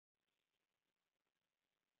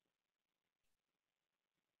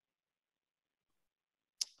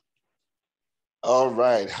All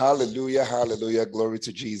right. Hallelujah. Hallelujah. Glory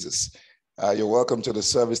to Jesus. You're welcome to the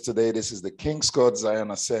service today. This is the King's Court Zion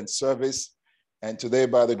Ascent service. And today,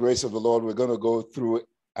 by the grace of the Lord, we're going to go through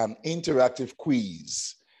an interactive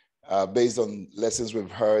quiz based on lessons we've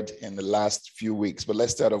heard in the last few weeks. But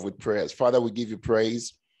let's start off with prayers. Father, we give you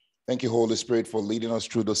praise. Thank you, Holy Spirit, for leading us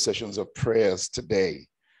through those sessions of prayers today.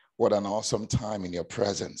 What an awesome time in your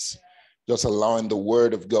presence. Just allowing the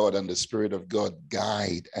word of God and the Spirit of God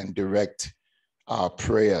guide and direct our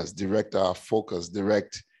prayers, direct our focus,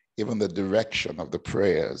 direct even the direction of the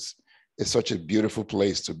prayers. It's such a beautiful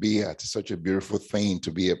place to be at. It's such a beautiful thing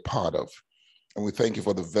to be a part of. And we thank you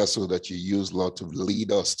for the vessel that you use, Lord, to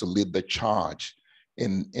lead us, to lead the charge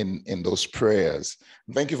in those prayers.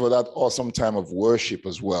 And thank you for that awesome time of worship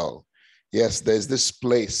as well. Yes, there's this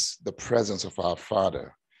place, the presence of our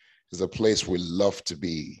Father, is a place we love to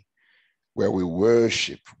be, where we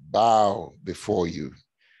worship, bow before you,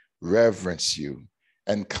 reverence you,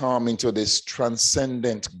 and come into this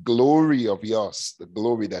transcendent glory of yours, the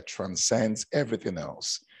glory that transcends everything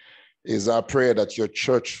else. It is our prayer that your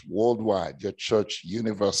church worldwide, your church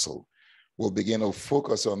universal, will begin to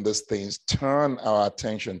focus on these things, turn our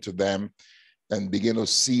attention to them, and begin to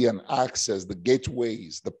see and access the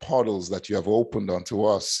gateways, the portals that you have opened unto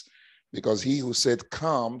us, because he who said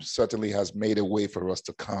come certainly has made a way for us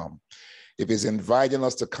to come. If he's inviting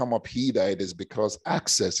us to come up hither, it is because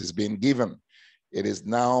access is being given. It is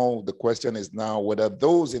now, the question is now whether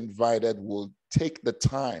those invited will take the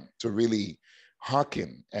time to really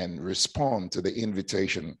hearken and respond to the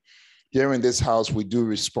invitation. Here in this house, we do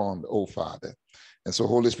respond, oh Father. And so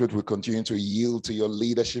Holy Spirit will continue to yield to your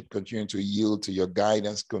leadership, continue to yield to your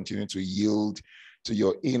guidance, continue to yield to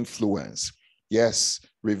your influence. Yes,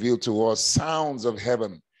 reveal to us sounds of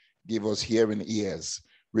heaven, give us hearing ears.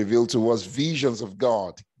 Reveal to us visions of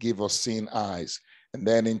God, give us seeing eyes, and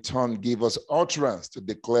then in turn give us utterance to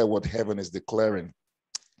declare what heaven is declaring,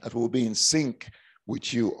 that we'll be in sync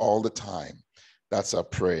with you all the time. That's our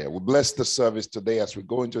prayer. We bless the service today as we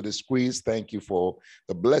go into this quiz. Thank you for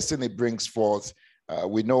the blessing it brings forth.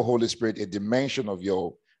 We know, Holy Spirit, a dimension of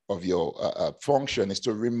your function is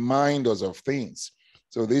to remind us of things.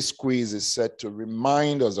 So this quiz is set to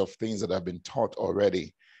remind us of things that have been taught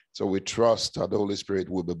already. So we trust that the Holy Spirit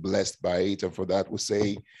will be blessed by it. And for that, we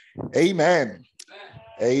say, amen.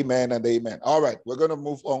 Amen and amen. All right, we're going to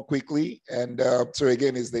move on quickly. And so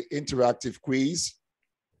again, is the interactive quiz.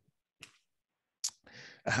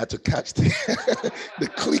 I had to catch the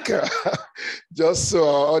clicker just so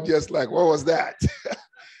our audience like, what was that?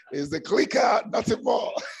 Is the clicker, nothing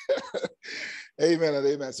more. Amen and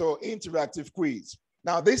amen. So interactive quiz.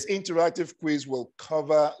 Now, this interactive quiz will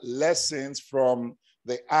cover lessons from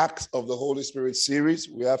the Acts of the Holy Spirit series.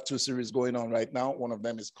 We have two series going on right now. One of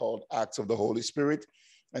them is called Acts of the Holy Spirit.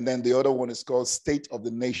 And then the other one is called State of the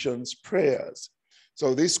Nations Prayers.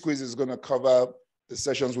 So this quiz is going to cover the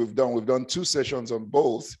sessions we've done. We've done two sessions on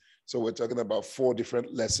both. So we're talking about 4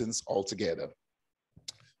 different lessons altogether.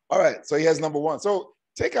 All right. So here's number 1. So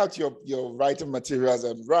take out your writing materials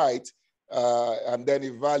and write, and then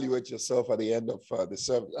evaluate yourself at the end of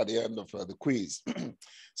the quiz.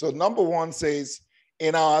 So number 1 says,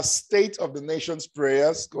 in our State of the Nations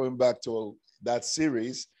prayers, going back to that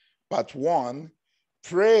series, part 1,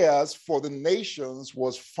 prayers for the nations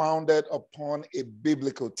was founded upon a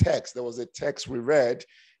biblical text. There was a text we read,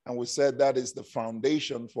 and we said that is the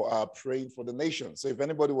foundation for our praying for the nations. So if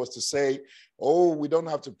anybody was to say, oh, we don't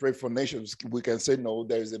have to pray for nations, we can say, no,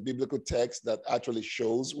 there is a biblical text that actually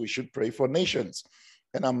shows we should pray for nations.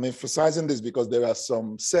 And I'm emphasizing this because there are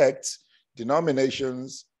some sects,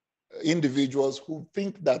 denominations, individuals who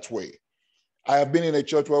think that way. I have been in a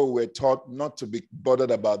church where we were taught not to be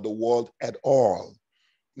bothered about the world at all,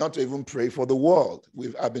 not to even pray for the world.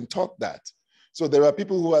 I've been taught that. So there are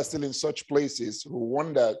people who are still in such places who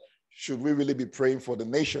wonder, should we really be praying for the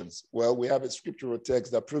nations? Well, we have a scriptural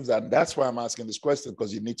text that proves that. And that's why I'm asking this question,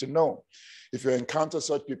 because you need to know. If you encounter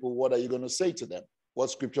such people, what are you going to say to them? What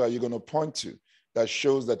scripture are you going to point to that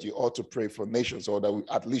shows that you ought to pray for nations, or that we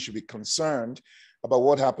at least should be concerned about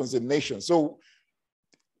what happens in nations? So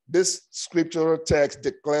this scriptural text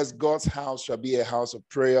declares God's house shall be a house of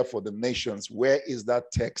prayer for the nations. Where is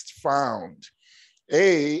that text found?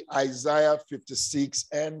 A, Isaiah 56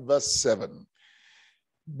 and verse 7.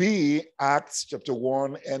 B, Acts chapter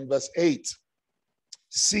 1 and verse 8.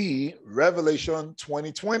 C, Revelation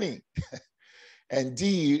 20:20. And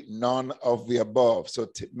D, none of the above. So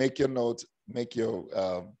make your note, pick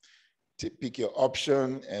your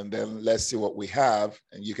option, and then let's see what we have,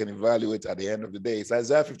 and you can evaluate at the end of the day. It's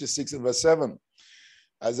Isaiah 56 and verse 7.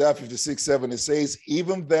 Isaiah 56:7, it says,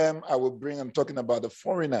 even them I will bring, I'm talking about the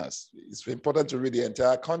foreigners. It's important to read the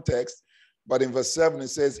entire context. But in verse 7, it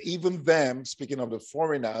says, even them, speaking of the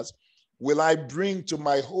foreigners, will I bring to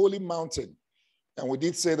my holy mountain. And we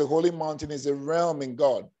did say the holy mountain is a realm in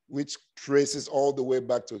God, which traces all the way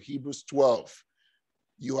back to Hebrews 12.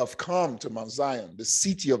 You have come to Mount Zion, the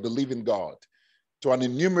city of the living God, to an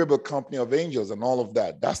innumerable company of angels and all of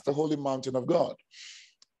that. That's the holy mountain of God.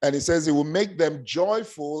 And it says he will make them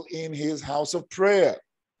joyful in his house of prayer.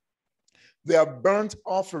 Their burnt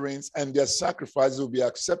offerings and their sacrifices will be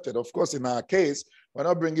accepted. Of course, in our case, we're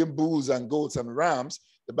not bringing bulls and goats and rams.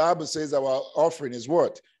 The Bible says our offering is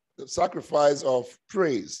what? The sacrifice of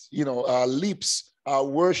praise, our lips, our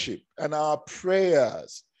worship, and our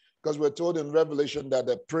prayers. Because we're told in Revelation that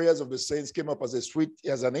the prayers of the saints came up as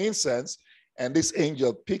an incense, and this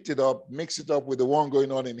angel picked it up, mixed it up with the one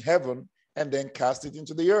going on in heaven, and then cast it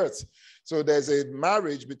into the earth. So there's a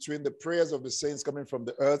marriage between the prayers of the saints coming from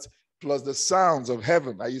the earth plus the sounds of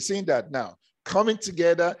heaven. Are you seeing that now? Coming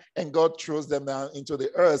together, and God throws them down into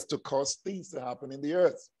the earth to cause things to happen in the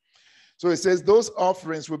earth. So it says those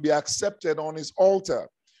offerings will be accepted on his altar.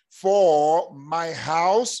 For my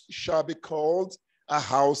house shall be called a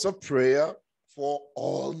house of prayer for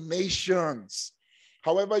all nations.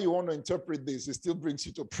 However you want to interpret this, it still brings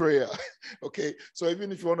you to prayer, okay? So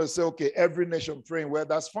even if you want to say, okay, every nation praying, well,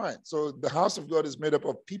 that's fine. So the house of God is made up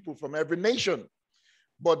of people from every nation.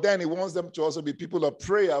 But then he wants them to also be people of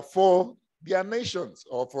prayer for their nations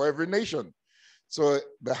or for every nation. So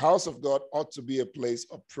the house of God ought to be a place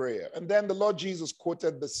of prayer. And then the Lord Jesus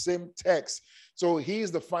quoted the same text. So he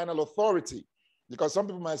is the final authority. Because some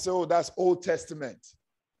people might say, oh, that's Old Testament.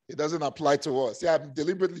 It doesn't apply to us. Yeah, I'm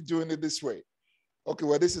deliberately doing it this way. Okay,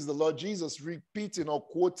 well, this is the Lord Jesus repeating or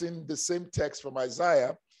quoting the same text from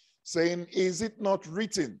Isaiah, saying, is it not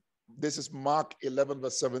written? This is Mark 11,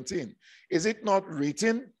 verse 17. Is it not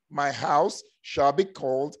written, my house shall be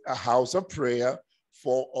called a house of prayer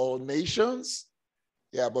for all nations?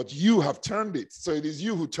 Yeah, but you have turned it. So it is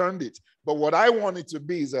you who turned it. But what I want it to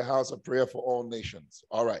be is a house of prayer for all nations.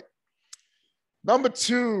 All right. Number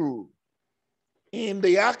 2, in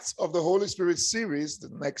the Acts of the Holy Spirit series, the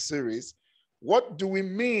next series, what do we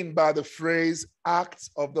mean by the phrase Acts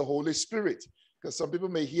of the Holy Spirit? Because some people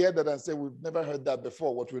may hear that and say, we've never heard that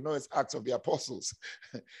before. What we know is Acts of the Apostles.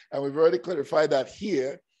 And we've already clarified that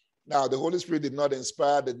here. Now, the Holy Spirit did not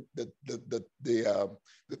inspire the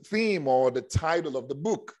theme or the title of the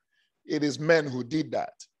book. It is men who did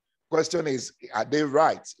that. Question is, are they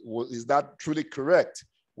right? Is that truly correct?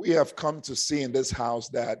 We have come to see in this house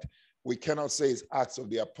that we cannot say it's Acts of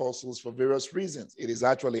the Apostles for various reasons. It is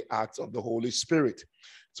actually Acts of the Holy Spirit.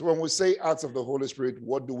 So when we say Acts of the Holy Spirit,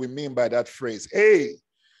 what do we mean by that phrase? A,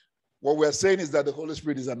 what we're saying is that the Holy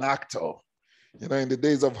Spirit is an actor. In the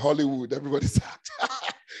days of Hollywood, everybody's an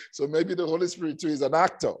actor. So maybe the Holy Spirit too is an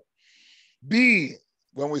actor. B,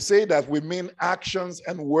 when we say that, we mean actions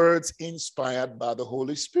and words inspired by the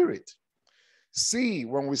Holy Spirit. C,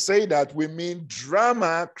 when we say that, we mean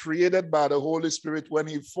drama created by the Holy Spirit when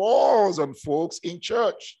he falls on folks in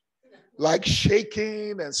church, like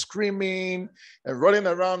shaking and screaming and running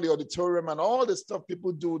around the auditorium and all the stuff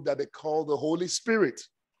people do that they call the Holy Spirit.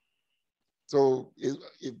 So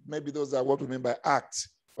maybe those are what we mean by acts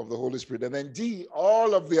of the Holy Spirit. And then D,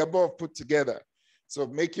 all of the above put together. So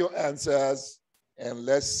make your answers and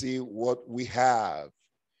let's see what we have.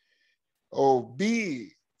 Oh,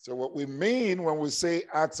 B. So what we mean when we say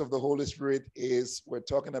acts of the Holy Spirit is we're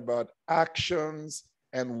talking about actions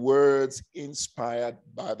and words inspired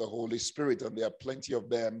by the Holy Spirit. And there are plenty of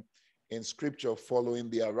them in Scripture following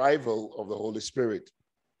the arrival of the Holy Spirit.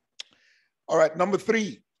 All right, number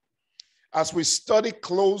 3. As we study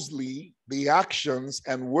closely the actions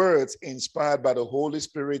and words inspired by the Holy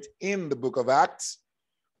Spirit in the book of Acts,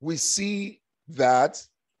 we see that,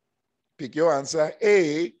 pick your answer,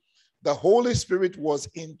 A, the Holy Spirit was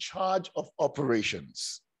in charge of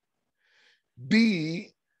operations.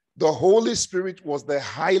 B, the Holy Spirit was the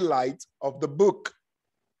highlight of the book.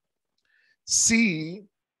 C,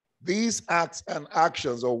 these acts and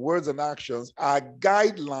actions or words and actions are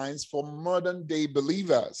guidelines for modern day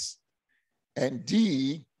believers. And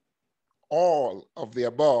D, all of the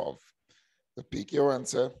above. So pick your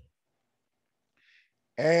answer.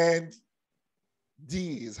 And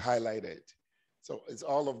D is highlighted. So it's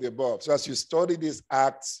all of the above. So as you study these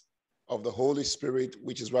acts of the Holy Spirit,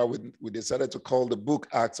 which is why we decided to call the book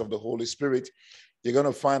Acts of the Holy Spirit, you're going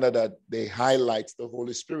to find out that they highlight the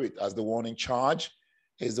Holy Spirit as the one in charge.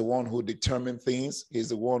 He's the one who determined things. He's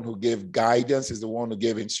the one who gave guidance. He's the one who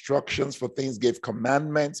gave instructions for things, gave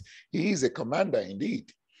commandments. He is a commander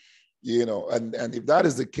indeed. And if that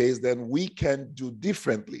is the case, then we can do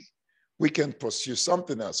differently. We can pursue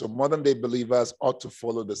something else. So modern day believers ought to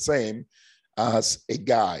follow the same as a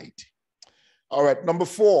guide. All right, number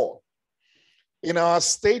 4. In our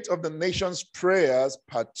State of the Nation's Prayers,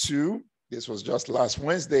 part 2, this was just last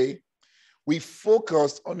Wednesday, we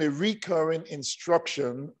focused on a recurring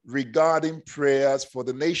instruction regarding prayers for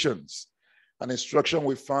the nations, an instruction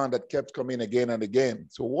we found that kept coming again and again.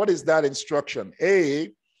 So what is that instruction?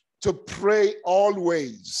 A, to pray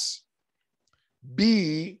always.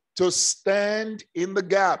 B, to stand in the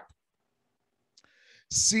gap.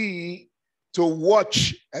 C, to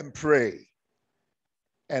watch and pray.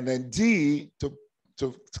 And then D,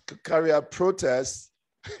 to carry out protests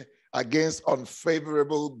against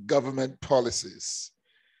unfavorable government policies.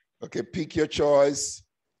 Okay, pick your choice.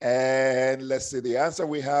 And let's see, the answer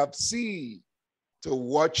we have C, to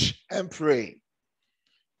watch and pray.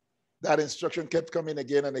 That instruction kept coming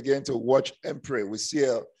again and again, to watch and pray. We see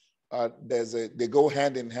they go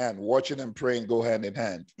hand in hand. Watching and praying go hand in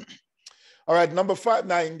hand. All right, number 5.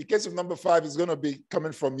 Now, in the case of number 5, it's going to be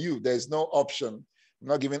coming from you. There's no option. I'm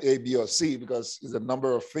not giving A, B, or C because it's a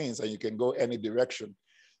number of things and you can go any direction.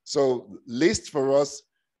 So list for us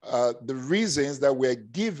the reasons that we're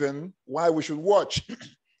given why we should watch.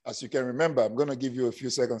 As you can remember, I'm going to give you a few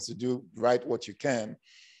seconds to write what you can.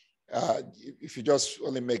 If you just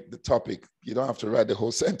only make the topic, you don't have to write the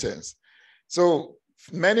whole sentence. So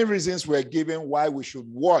many reasons we're given why we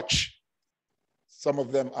should watch. Some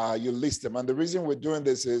of them are, you list them. And the reason we're doing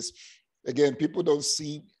this is, again, people don't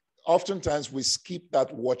see, oftentimes we skip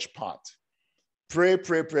that watch part. Pray,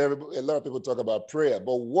 pray, pray. A lot of people talk about prayer,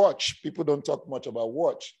 but watch, people don't talk much about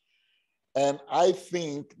watch. And I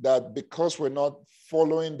think that because we're not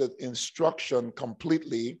following the instruction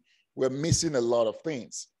completely, we're missing a lot of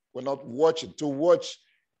things. We're not watching. To watch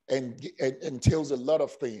entails a lot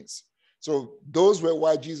of things. So those were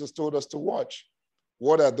why Jesus told us to watch.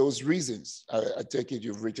 What are those reasons? I take it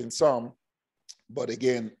you've written some, but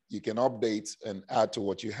again, you can update and add to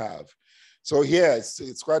what you have. So here,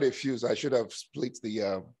 it's quite a few. So I should have split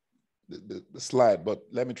the slide, but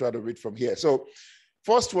let me try to read from here. So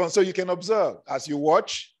first one, so you can observe. As you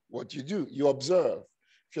watch, what you do, you observe.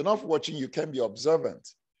 If you're not watching, you can be observant.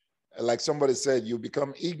 Like somebody said, you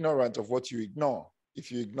become ignorant of what you ignore.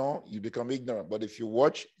 If you ignore, you become ignorant. But if you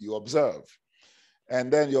watch, you observe.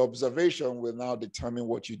 And then your observation will now determine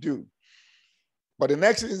what you do. But the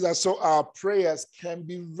next is that so our prayers can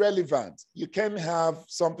be relevant. You can have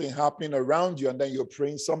something happening around you and then you're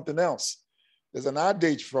praying something else. There's an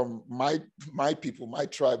adage from my people, my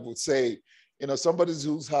tribe would say, somebody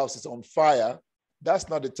whose house is on fire, that's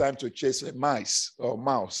not the time to chase a mice or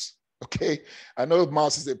mouse. Okay, I know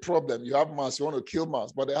mouse is a problem. You have mouse, you want to kill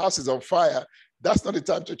mouse, but the house is on fire. That's not the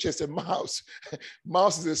time to chase a mouse.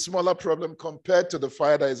 Mouse is a smaller problem compared to the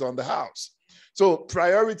fire that is on the house. So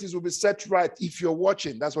priorities will be set right if you're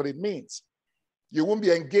watching. That's what it means. You won't be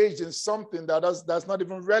engaged in something that's not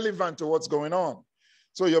even relevant to what's going on.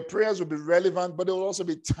 So your prayers will be relevant, but they will also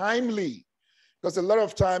be timely. Because a lot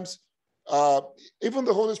of times, even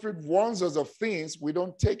the Holy Spirit warns us of things, we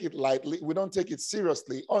don't take it lightly, we don't take it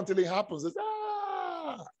seriously until it happens. It's,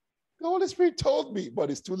 the Holy Spirit told me, but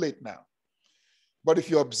it's too late now. But if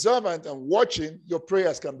you're observant and watching, your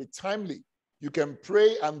prayers can be timely. You can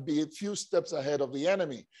pray and be a few steps ahead of the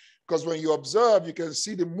enemy. Because when you observe, you can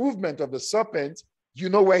see the movement of the serpent, you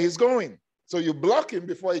know where he's going. So you block him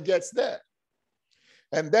before he gets there.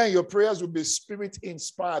 And then your prayers will be spirit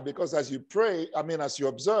inspired because as you pray, as you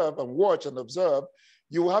observe and watch and observe,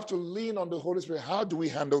 you will have to lean on the Holy Spirit. How do we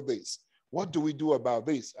handle this? What do we do about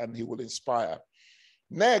this? And he will inspire.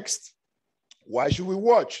 Next, why should we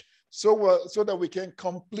watch? So that we can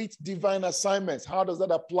complete divine assignments. How does that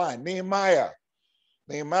apply? Nehemiah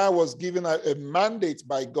was given a mandate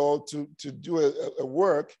by God to do a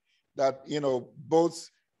work that, both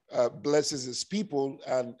blesses his people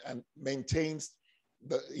and maintains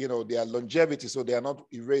their longevity, so they are not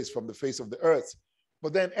erased from the face of the earth.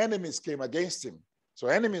 But then enemies came against him. So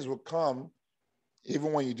enemies will come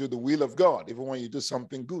even when you do the will of God. Even when you do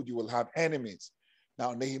something good, you will have enemies.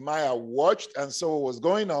 Now, Nehemiah watched and saw what was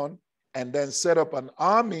going on and then set up an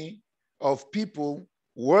army of people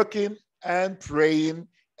working and praying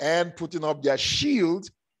and putting up their shield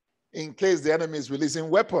in case the enemy is releasing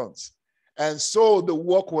weapons. And so the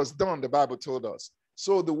work was done, the Bible told us.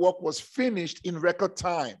 So the work was finished in record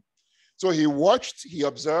time. So he watched, he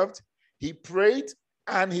observed, he prayed,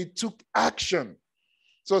 and he took action.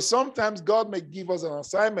 So sometimes God may give us an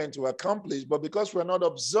assignment to accomplish, but because we're not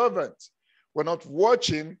observant, we're not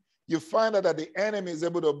watching, you find out that the enemy is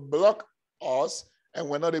able to block us and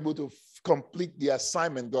we're not able to complete the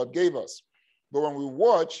assignment God gave us. But when we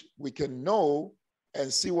watch, we can know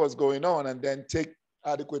and see what's going on and then take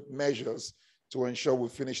adequate measures to ensure we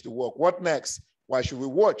finish the work. What next? Why should we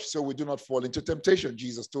watch? So we do not fall into temptation.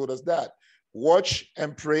 Jesus told us that. Watch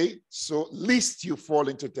and pray so lest you fall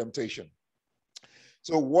into temptation.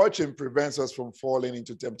 So watching prevents us from falling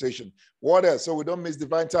into temptation. What else? So we don't miss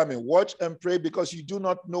divine timing. Watch and pray because you do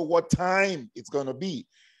not know what time it's going to be.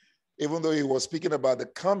 Even though he was speaking about the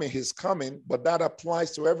coming, his coming, but that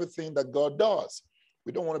applies to everything that God does.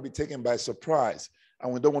 We don't want to be taken by surprise,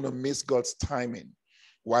 and we don't want to miss God's timing.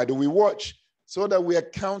 Why do we watch? So that we are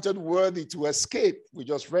counted worthy to escape. We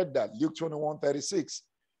just read that, Luke 21:36. It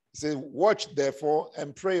says, watch therefore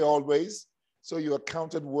and pray always, so you are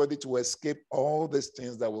counted worthy to escape all these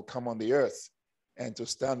things that will come on the earth and to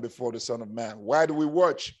stand before the Son of Man. Why do we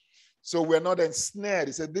watch? So we're not ensnared.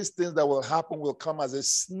 He said, these things that will happen will come as a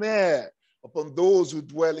snare upon those who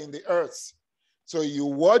dwell in the earth. So you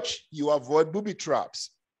watch, you avoid booby traps.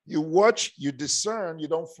 You watch, you discern, you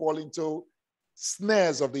don't fall into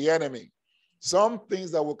snares of the enemy. Some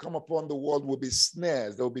things that will come upon the world will be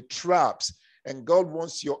snares, there will be traps. And God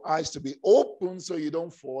wants your eyes to be open so you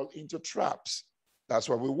don't fall into traps. That's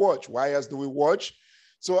why we watch. Why else do we watch?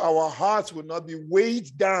 So our hearts will not be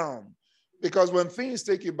weighed down. Because when things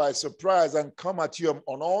take you by surprise and come at you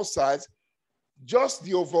on all sides, just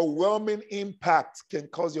the overwhelming impact can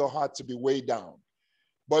cause your heart to be weighed down.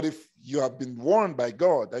 But if you have been warned by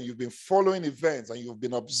God and you've been following events and you've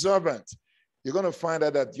been observant, you're going to find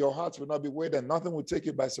out that your heart will not be weighed and nothing will take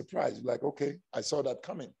you by surprise. You're like, okay, I saw that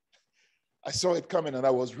coming. I saw it coming and I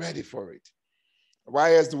was ready for it.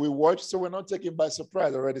 Why else do we watch? So we're not taken by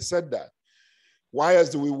surprise. I already said that. Why else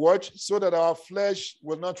do we watch? So that our flesh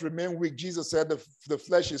will not remain weak. Jesus said the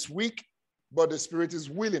flesh is weak, but the spirit is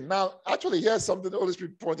willing. Now, actually, here's something the Holy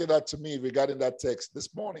Spirit pointed out to me regarding that text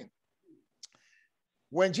this morning.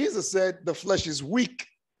 When Jesus said the flesh is weak,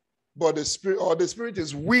 but the spirit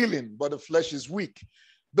is willing, but the flesh is weak.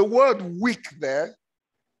 The word weak there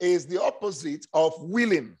is the opposite of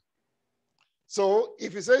willing. So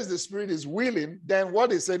if he says the spirit is willing, then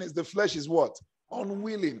what he's saying is the flesh is what?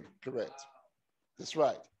 Unwilling, correct? That's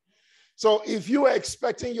right. So if you are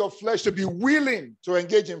expecting your flesh to be willing to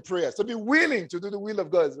engage in prayers, to be willing to do the will of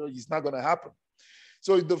God, it's not going to happen.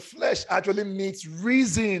 So the flesh actually needs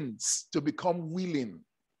reasons to become willing.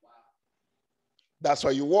 That's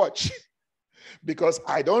why you watch. Because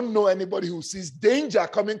I don't know anybody who sees danger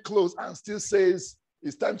coming close and still says,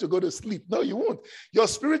 it's time to go to sleep. No, you won't. Your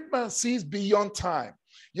spirit man sees beyond time.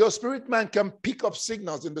 Your spirit man can pick up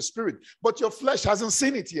signals in the spirit, but your flesh hasn't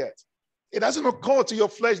seen it yet. It hasn't occurred to your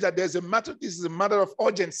flesh that this is a matter of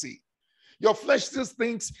urgency. Your flesh still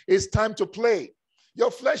thinks it's time to play. Your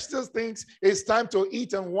flesh still thinks it's time to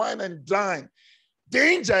eat and wine and dine.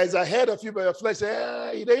 Danger is ahead of you, but your flesh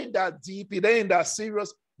says, it ain't that deep, it ain't that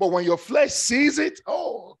serious. But when your flesh sees it,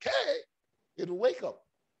 oh, okay, it'll wake up.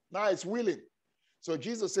 Now it's willing. So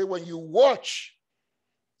Jesus said, when you watch,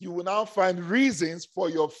 you will now find reasons for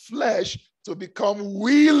your flesh to become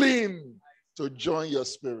willing to join your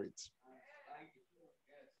spirit.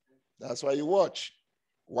 That's why you watch.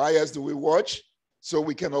 Why else do we watch? So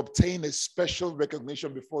we can obtain a special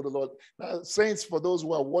recognition before the Lord. Now, saints, for those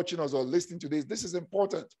who are watching us or listening to this is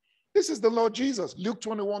important. This is the Lord Jesus, Luke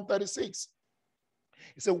 21:36.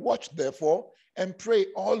 He said, watch therefore and pray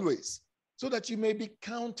always, so that you may be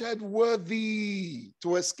counted worthy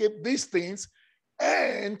to escape these things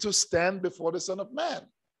and to stand before the Son of Man.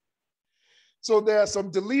 So there are some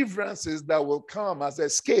deliverances that will come as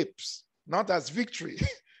escapes, not as victory.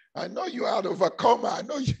 I know you are an overcomer.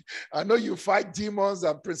 I know you fight demons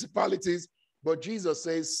and principalities, but Jesus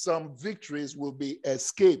says some victories will be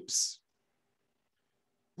escapes.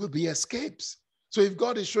 Will be escapes. So if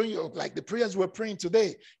God is showing you, like the prayers we're praying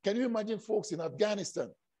today, can you imagine folks in Afghanistan?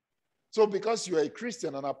 So because you're a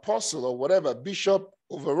Christian, an apostle or whatever, bishop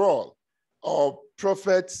overall, or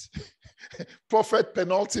prophet, prophet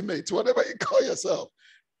penultimate, whatever you call yourself,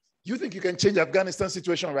 you think you can change Afghanistan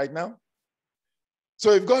situation right now? So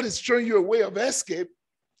if God is showing you a way of escape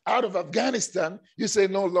out of Afghanistan, you say,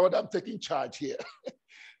 no, Lord, I'm taking charge here.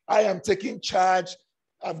 I am taking charge.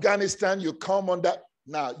 Afghanistan, you come on that.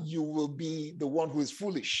 Now, you will be the one who is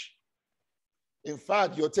foolish. In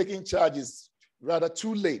fact, your taking charge is rather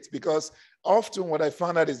too late, because often what I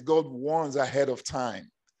found out is God warns ahead of time.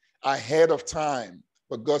 Ahead of time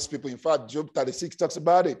for God's people. In fact, Job 36 talks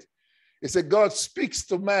about it. It said God speaks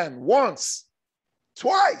to man once,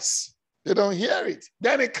 twice. They don't hear it.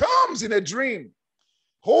 Then it comes in a dream,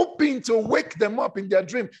 hoping to wake them up in their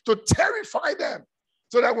dream, to terrify them,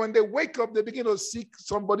 So that when they wake up, they begin to seek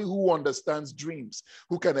somebody who understands dreams,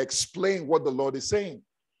 who can explain what the Lord is saying.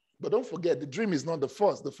 But don't forget, the dream is not the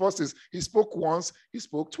first. The first is he spoke once, he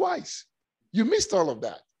spoke twice. You missed all of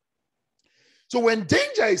that. So when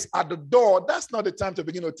danger is at the door, that's not the time to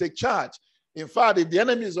begin to take charge. In fact, if the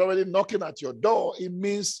enemy is already knocking at your door, it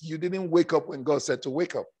means you didn't wake up when God said to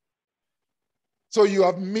wake up. So you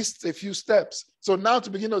have missed a few steps. So now to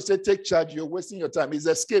begin to say, take charge, you're wasting your time. It's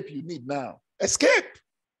escape you need now. Escape.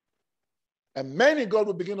 And many, God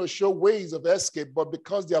will begin to show ways of escape, but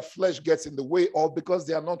because their flesh gets in the way or because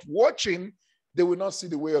they are not watching, they will not see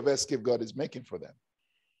the way of escape God is making for them.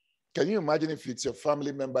 Can you imagine if it's your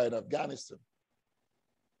family member in Afghanistan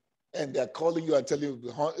and they're calling you and telling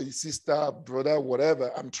you, sister, brother,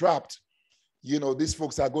 whatever, I'm trapped. You know, these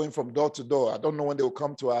folks are going from door to door. I don't know when they will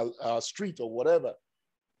come to our street or whatever.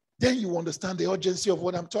 Then you understand the urgency of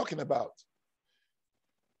what I'm talking about.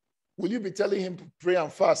 Will you be telling him to pray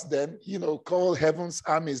and fast then? You know, call heaven's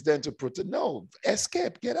armies then to protect? No,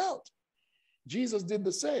 escape, get out. Jesus did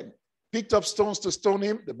the same. Picked up stones to stone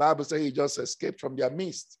him. The Bible says he just escaped from their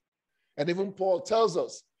midst. And even Paul tells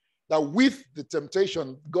us that with the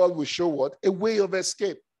temptation, God will show what? A way of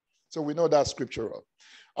escape. So we know that's scriptural.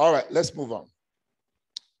 All right, let's move on.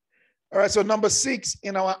 All right, so number 6,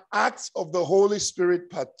 in our Acts of the Holy Spirit,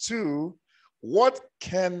 part 2, what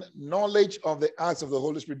can knowledge of the acts of the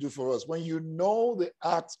Holy Spirit do for us? When you know the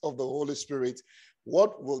acts of the Holy Spirit,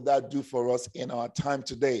 what will that do for us in our time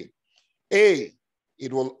today? A,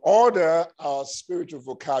 it will order our spiritual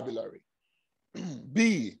vocabulary.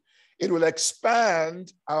 B, it will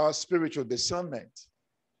expand our spiritual discernment.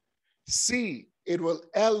 C, it will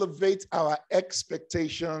elevate our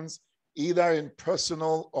expectations either in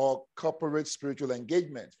personal or corporate spiritual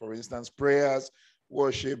engagement. For instance, prayers,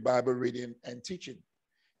 worship, Bible reading, and teaching.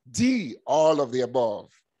 D, all of the above.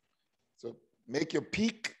 So make your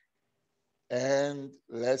peak and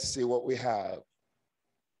let's see what we have.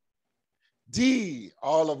 D,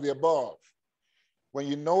 all of the above. When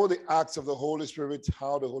you know the acts of the Holy Spirit,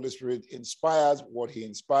 how the Holy Spirit inspires, what he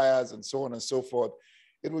inspires, and so on and so forth,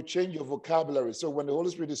 it will change your vocabulary. So when the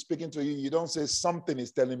Holy Spirit is speaking to you, you don't say something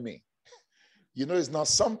is telling me. You know it's not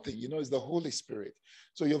something, you know it's the Holy Spirit.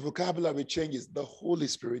 So your vocabulary changes. The Holy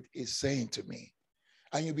Spirit is saying to me.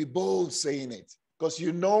 And you'll be bold saying it because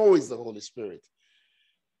you know it's the Holy Spirit.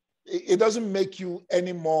 It doesn't make you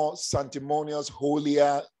any more sanctimonious,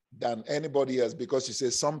 holier than anybody else because you say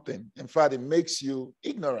something. In fact, it makes you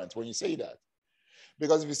ignorant when you say that.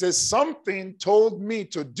 Because if you say something told me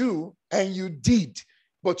to do and you did,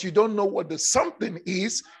 but you don't know what the something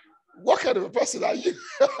is, what kind of a person are you?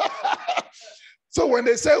 So when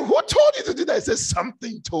they say, who told you to do that? I say,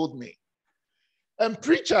 something told me. And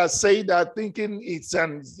preachers say that thinking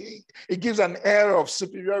it gives an air of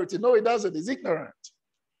superiority. No, it doesn't. It's ignorant.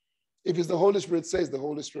 If it's the Holy Spirit, say it's the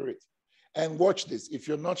Holy Spirit. And watch this. If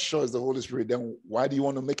you're not sure it's the Holy Spirit, then why do you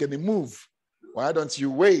want to make any move? Why don't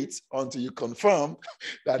you wait until you confirm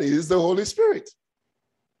that it is the Holy Spirit?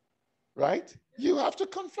 Right? You have to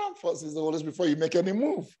confirm first it's the Holy Spirit before you make any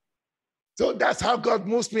move. So that's how God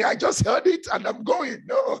moves me. I just heard it and I'm going.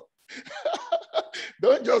 No.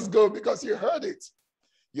 Don't just go because you heard it.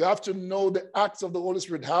 You have to know the acts of the Holy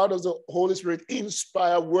Spirit. How does the Holy Spirit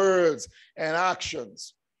inspire words and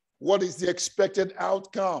actions? What is the expected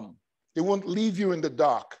outcome? It won't leave you in the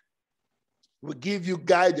dark. It will give you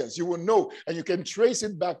guidance. You will know, and you can trace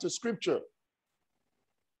it back to Scripture.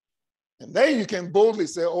 And then you can boldly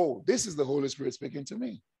say, oh, this is the Holy Spirit speaking to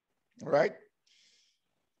me. All right?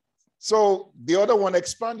 So the other one,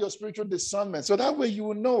 expand your spiritual discernment. So that way you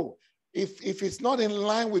will know. If it's not in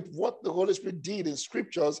line with what the Holy Spirit did in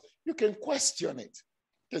Scriptures, you can question it.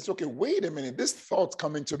 It's okay, wait a minute. This thought's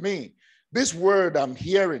coming to me. This word I'm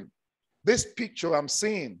hearing. This picture I'm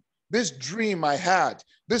seeing. This dream I had.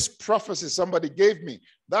 This prophecy somebody gave me.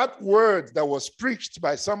 That word that was preached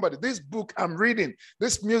by somebody. This book I'm reading.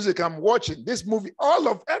 This music I'm watching. This movie. All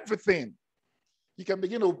of everything. You can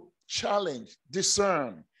begin to challenge,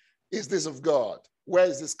 discern. Is this of God? Where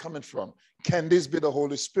is this coming from? Can this be the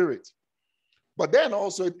Holy Spirit? But then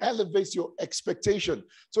also it elevates your expectation.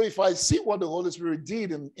 So if I see what the Holy Spirit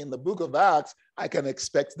did in the book of Acts, I can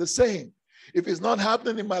expect the same. If it's not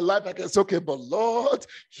happening in my life, I can say, okay, but Lord,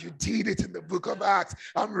 you did it in the book of Acts.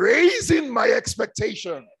 I'm raising my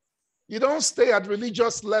expectation. You don't stay at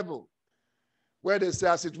religious level where they say,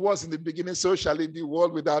 as it was in the beginning, so shall it be,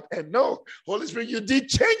 world without end. No, Holy Spirit, you did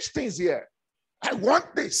change things here. I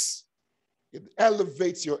want this. It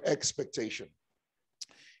elevates your expectation.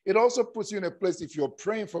 It also puts you in a place, if you're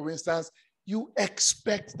praying, for instance, you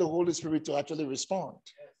expect the Holy Spirit to actually respond.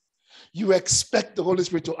 You expect the Holy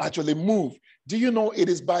Spirit to actually move. Do you know it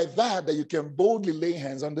is by that you can boldly lay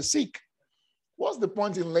hands on the sick? What's the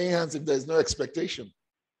point in laying hands if there's no expectation?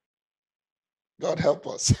 God help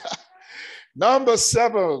us. Number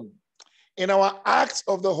 7, in our Acts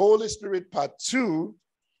of the Holy Spirit part 2,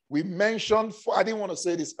 we mentioned, I didn't want to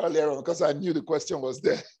say this earlier on because I knew the question was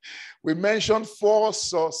there. We mentioned 4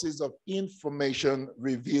 sources of information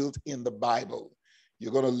revealed in the Bible.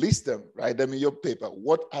 You're going to list them, write them in your paper.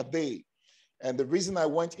 What are they? And the reason I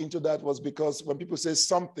went into that was because when people say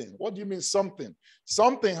something, what do you mean something?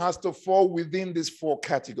 Something has to fall within these 4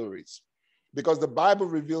 categories because the Bible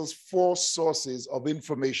reveals 4 sources of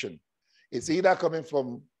information. It's either coming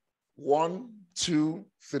from 1, 2,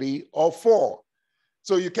 3, or 4.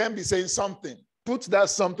 So you can't be saying something. Put that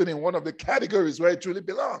something in one of the categories where it truly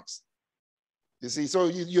belongs. You see, so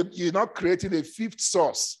you're not creating a 5th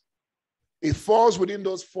source. It falls within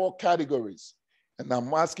those 4 categories. And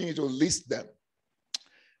I'm asking you to list them.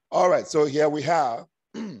 All right, so here we have.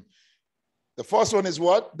 The first one is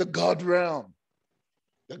what? The God realm.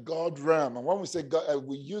 The God realm. And when we say God,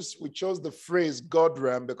 we chose the phrase God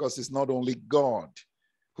realm because it's not only God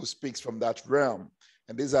who speaks from that realm.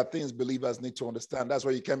 And these are things believers need to understand. That's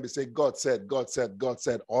why you can't be saying God said, God said, God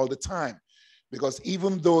said all the time. Because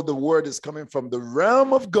even though the word is coming from the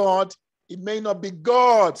realm of God, it may not be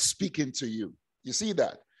God speaking to you. You see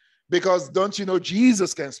that? Because don't you know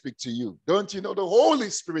Jesus can speak to you? Don't you know the Holy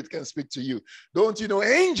Spirit can speak to you? Don't you know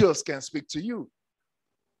angels can speak to you?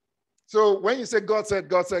 So when you say God said,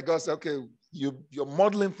 God said, God said, okay, you're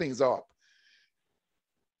modeling things up.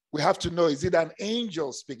 We have to know, is it an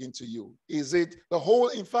angel speaking to you? Is it the whole,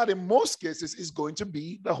 in fact, in most cases, it's going to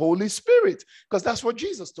be the Holy Spirit, because that's what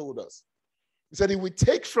Jesus told us. He said, he will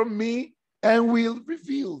take from me and will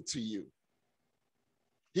reveal to you.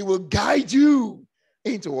 He will guide you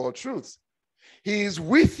into all truth. He is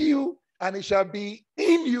with you and he shall be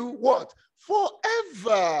in you, what?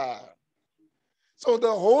 Forever. So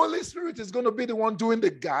the Holy Spirit is going to be the one doing the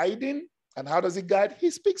guiding. And how does he guide? He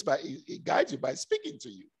guides you by speaking to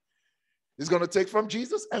you. He's going to take from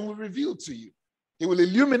Jesus and will reveal to you. He will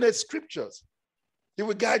illuminate scriptures. He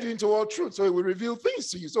will guide you into all truth. So he will reveal things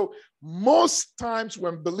to you. So most times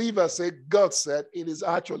when believers say God said, it is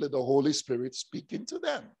actually the Holy Spirit speaking to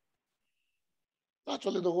them.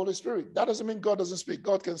 Actually the Holy Spirit. That doesn't mean God doesn't speak.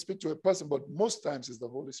 God can speak to a person, but most times it's the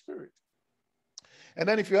Holy Spirit. And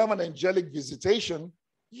then if you have an angelic visitation,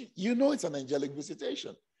 you know it's an angelic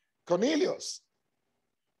visitation. Cornelius,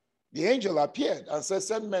 the angel appeared and said,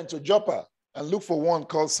 send men to Joppa and look for one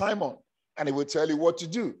called Simon, and he will tell you what to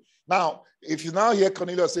do. Now, if you now hear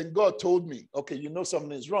Cornelius saying, God told me, okay, you know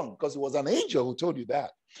something is wrong because it was an angel who told you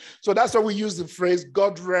that. So that's why we use the phrase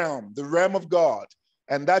God realm, the realm of God.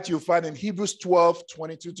 And that you find in Hebrews 12,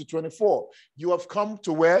 22 to 24. You have come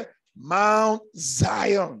to where? Mount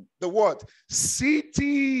Zion. The what?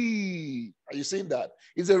 City. Are you seeing that?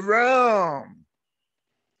 It's a realm.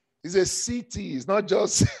 It's a city. It's not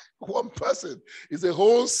just one person. It's a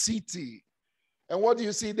whole city. And what do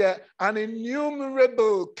you see there? An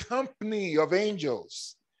innumerable company of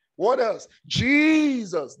angels. What else?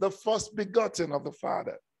 Jesus, the first begotten of the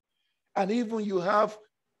Father. And even you have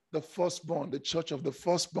the firstborn, the church of the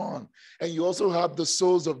firstborn. And you also have the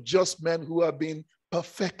souls of just men who have been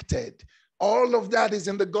perfected. All of that is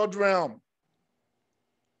in the God realm.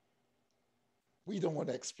 We don't want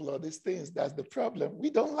to explore these things. That's the problem. We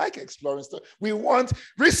don't like exploring stuff. We want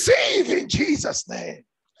receive in Jesus' name.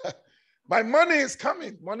 My money is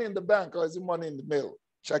coming. Money in the bank, or is it money in the mail?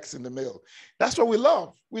 Checks in the mail. That's what we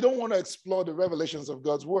love. We don't want to explore the revelations of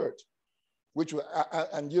God's word. Which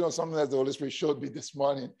and you know, something that the Holy Spirit showed me this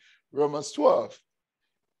morning, Romans 12.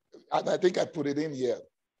 And I think I put it in here.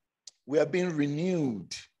 We are being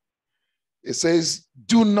renewed. It says,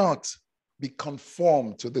 do not be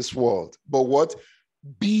conformed to this world, but what?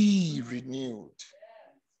 Be renewed.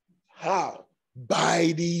 How?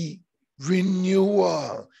 By the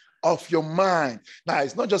renewal of your mind. Now,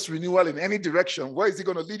 it's not just renewal in any direction. Where is it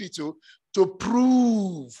going to lead you to? To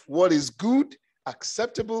prove what is good,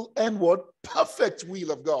 acceptable, and what? Perfect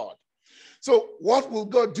will of God. So what will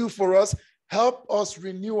God do for us? Help us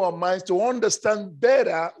renew our minds to understand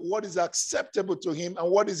better what is acceptable to him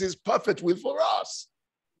and what is his perfect will for us.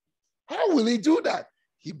 How will he do that?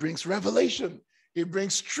 He brings revelation. He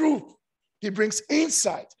brings truth. He brings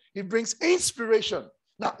insight. He brings inspiration.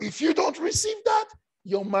 Now, if you don't receive that,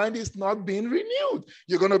 your mind is not being renewed.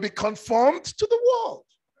 You're going to be conformed to the world.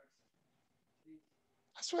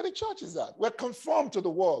 That's where the church is at. We're conformed to the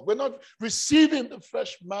world. We're not receiving the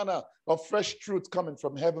fresh manna of fresh truth coming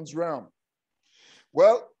from heaven's realm.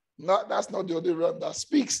 Well, that's not the only realm that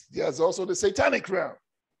speaks. There's also the satanic realm.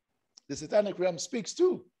 The satanic realm speaks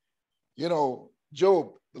too. You know,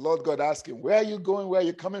 Job, the Lord God asked him, where are you going? Where are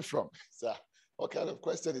you coming from? So, what kind of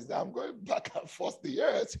question is that? I'm going back and forth the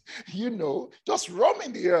earth, you know, just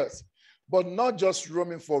roaming the earth, but not just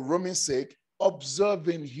roaming for roaming's sake,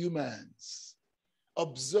 observing humans.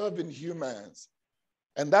 Observing humans.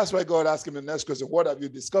 And that's why God asked him the next question, what have you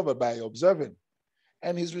discovered by observing?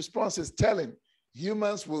 And his response is telling,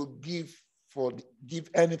 humans will give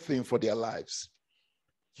anything for their lives.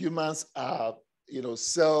 Humans are, you know,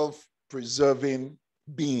 self-preserving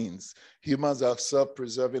beings. Humans are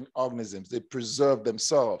self-preserving organisms. They preserve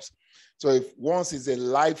themselves. So if once it's a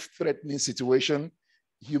life-threatening situation,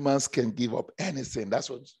 humans can give up anything. That's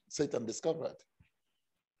what Satan discovered.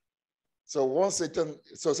 So Satan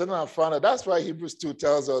had found out. That's why Hebrews 2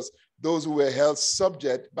 tells us those who were held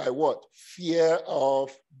subject by what? Fear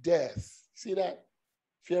of death. See that?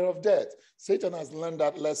 Fear of death. Satan has learned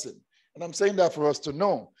that lesson. And I'm saying that for us to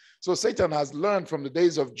know. So Satan has learned from the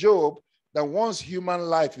days of Job that once human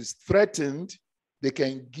life is threatened, they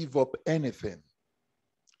can give up anything.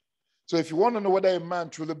 So if you want to know whether a man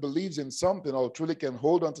truly believes in something or truly can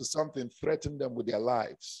hold on to something, threaten them with their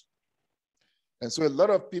lives. And so a lot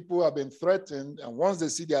of people have been threatened, and once they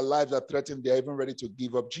see their lives are threatened, they're even ready to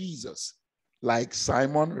give up Jesus. Like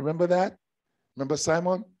Simon, remember that? Remember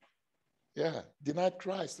Simon? Yeah, denied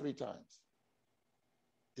Christ 3 times.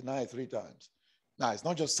 Denied 3 times. Now, it's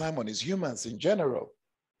not just Simon, it's humans in general.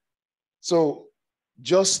 So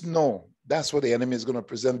just know that's what the enemy is going to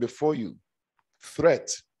present before you.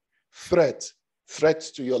 Threat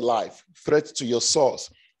to your life, threat to your source,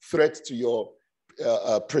 threat to your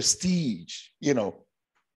prestige. You know,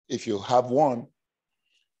 if you have one,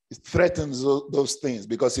 it threatens those things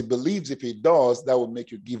because he believes if he does, that will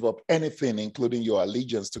make you give up anything, including your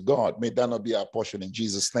allegiance to God. May that not be our portion in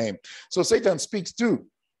Jesus' name. So Satan speaks too.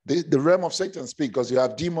 The realm of Satan speaks because you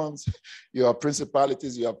have demons, you have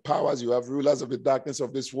principalities, you have powers, you have rulers of the darkness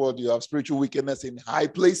of this world, you have spiritual wickedness in high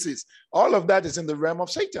places. All of that is in the realm of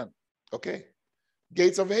Satan, okay?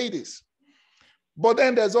 Gates of Hades. But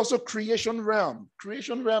then there's also creation realm.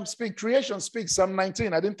 Creation speaks, Psalm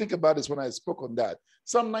 19. I didn't think about this when I spoke on that.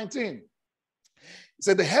 Psalm 19. It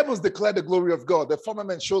said, the heavens declare the glory of God. The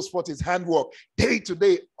firmament shows forth his handwork. Day to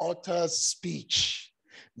day utters speech.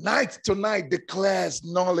 Night to night declares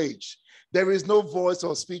knowledge. There is no voice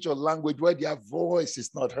or speech or language where their voice is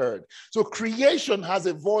not heard. So creation has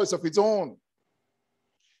a voice of its own.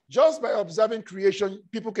 Just by observing creation,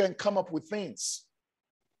 people can come up with things.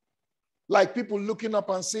 Like people looking up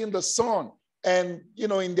and seeing the sun and, you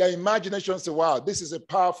know, in their imagination say, wow, this is a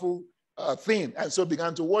powerful thing. And so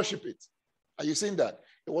began to worship it. Are you seeing that?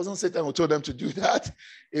 It wasn't Satan who told them to do that.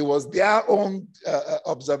 It was their own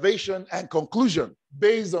observation and conclusion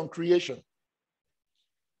based on creation.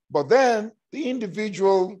 But then the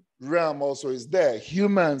individual realm also is there.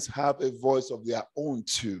 Humans have a voice of their own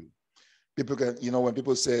too. People can, you know, when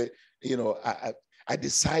people say, you know, I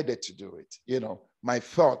decided to do it, you know, my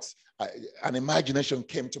thoughts, an imagination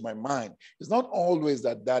came to my mind. It's not always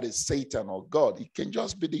that is Satan or God. It can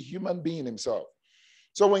just be the human being himself.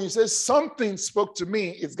 So when you say something spoke to me,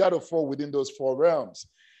 it's got to fall within those 4 realms.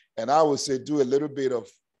 And I would say do a little bit of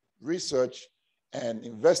research and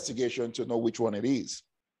investigation to know which one it is.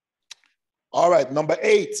 All right, number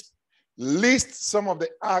 8, list some of the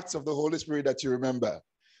acts of the Holy Spirit that you remember.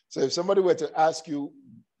 So if somebody were to ask you,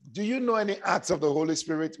 do you know any acts of the Holy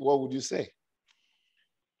Spirit? What would you say?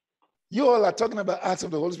 You all are talking about acts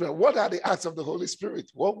of the Holy Spirit. What are the acts of the Holy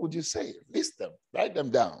Spirit? What would you say? List them, write them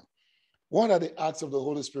down. What are the acts of the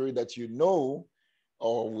Holy Spirit that you know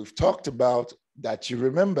or we've talked about that you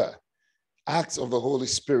remember? Acts of the Holy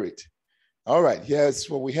Spirit. All right, here's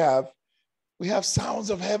what we have. We have sounds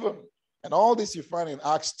of heaven. And all this you find in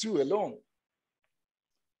Acts 2 alone.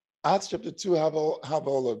 Acts chapter 2 has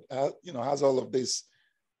all of this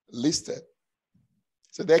listed.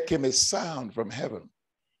 So there came a sound from heaven.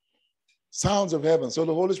 Sounds of heaven. So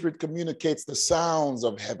the Holy Spirit communicates the sounds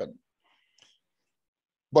of heaven.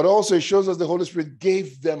 But also it shows us the Holy Spirit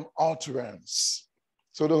gave them utterance.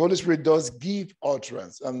 So the Holy Spirit does give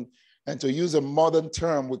utterance. And to use a modern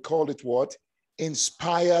term, we call it what?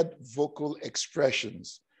 Inspired vocal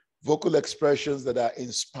expressions. Vocal expressions that are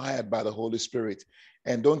inspired by the Holy Spirit.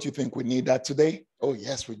 And don't you think we need that today? Oh,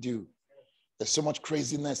 yes, we do. There's so much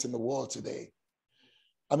craziness in the world today.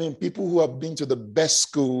 I mean, people who have been to the best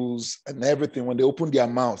schools and everything, when they open their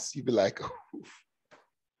mouths, you'd be like, oh,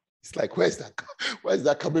 it's like, where's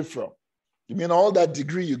that coming from? You mean all that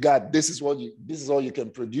degree you got, this is all you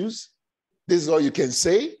can produce? This is all you can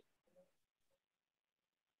say?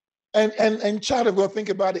 And child of God, think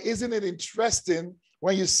about it. Isn't it interesting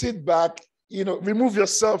when you sit back, remove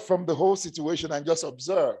yourself from the whole situation and just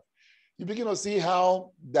observe. You begin to see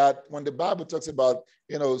how that when the Bible talks about,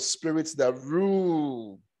 spirits that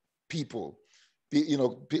rule people,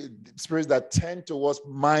 spirits that tend towards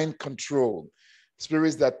mind control,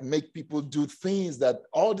 spirits that make people do things that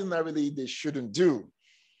ordinarily they shouldn't do.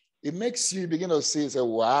 It makes you begin to see, say,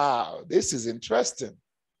 wow, this is interesting.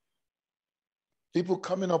 People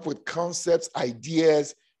coming up with concepts,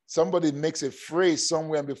 ideas. Somebody makes a phrase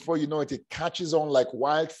somewhere, and before you know it, it catches on like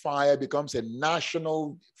wildfire, becomes a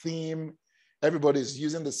national theme. Everybody's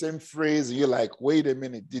using the same phrase. And you're like, wait a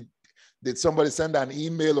minute, did somebody send an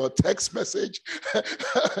email or text message?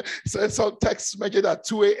 Send some text message at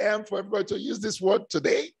 2 a.m. for everybody to use this word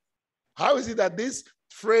today? How is it that this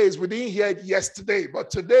phrase, we didn't hear it yesterday, but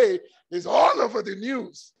today is all over the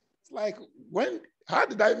news? It's like, how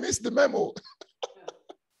did I miss the memo?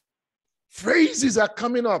 Phrases are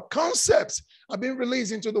coming up. Concepts are being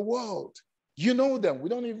released into the world. You know them. We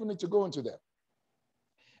don't even need to go into them.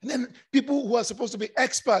 And then people who are supposed to be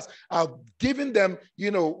experts are giving them,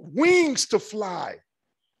 wings to fly,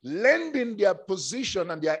 lending their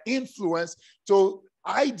position and their influence to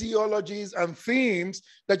ideologies and themes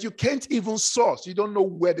that you can't even source. You don't know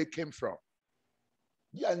where they came from.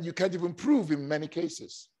 And you can't even prove in many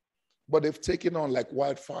cases. But they've taken on like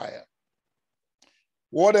wildfire.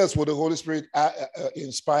 What else would the Holy Spirit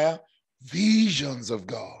inspire? Visions of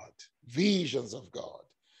God. Visions of God.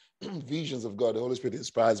 Visions of God. The Holy Spirit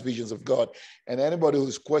inspires visions of God. And anybody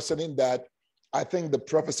who's questioning that, I think the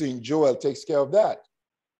prophecy in Joel takes care of that.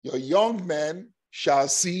 Your young men shall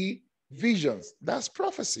see visions. That's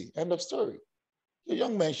prophecy. End of story. Your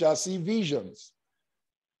young men shall see visions.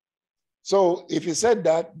 So if he said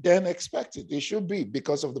that, then expect it. It should be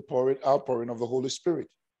because of the outpouring of the Holy Spirit.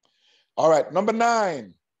 All right, number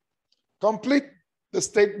 9, complete the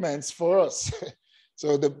statements for us.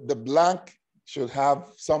 So the blank should have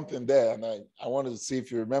something there, and I wanted to see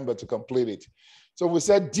if you remember to complete it. So we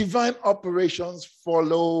said divine operations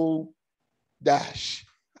follow dash.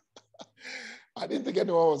 I didn't think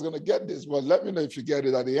anyone was going to get this, but let me know if you get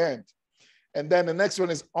it at the end. And then the next one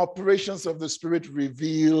is operations of the Spirit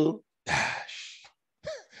reveal dash.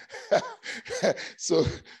 So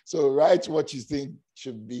write what you think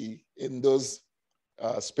should be in those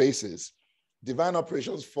spaces. Divine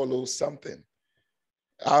operations follow something.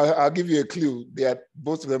 I'll give you a clue.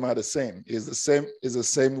 Both of them are the same. Is the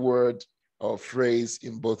same word or phrase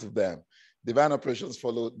in both of them. Divine operations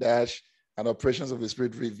follow dash, and operations of the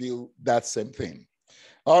Spirit reveal that same thing.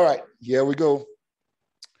 All right, here we go.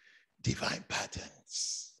 Divine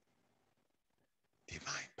patterns.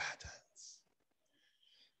 Divine patterns.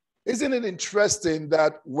 Isn't it interesting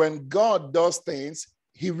that when God does things,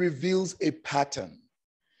 he reveals a pattern?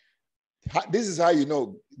 This is how you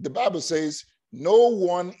know. The Bible says, no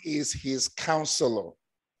one is his counselor,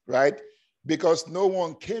 right? Because no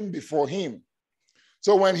one came before him.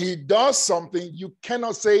 So when he does something, you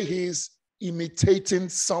cannot say he's imitating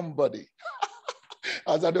somebody.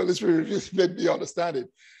 As the Holy Spirit made me understand it.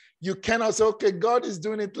 You cannot say, okay, God is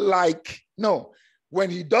doing it like, no. When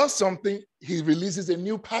he does something, he releases a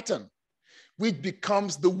new pattern, which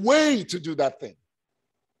becomes the way to do that thing.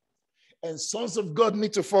 And sons of God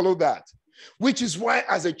need to follow that. Which is why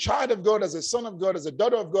as a child of God, as a son of God, as a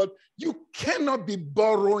daughter of God, you cannot be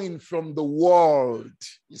borrowing from the world.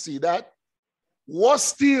 You see that? Or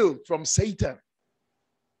steal from Satan.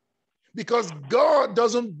 Because God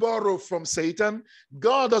doesn't borrow from Satan.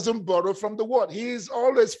 God doesn't borrow from the world. He is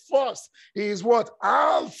always first. He is what?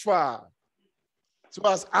 Alpha. So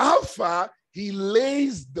as Alpha, he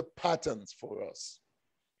lays the patterns for us.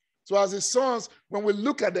 So as his sons, when we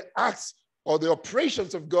look at the acts or the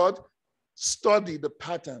operations of God, study the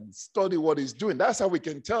patterns, study what he's doing. That's how we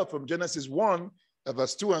can tell from Genesis 1,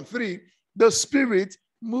 verse 2 and 3, the Spirit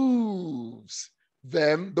moves.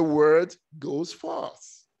 Then the word goes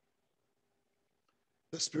forth.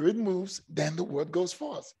 The Spirit moves, then the word goes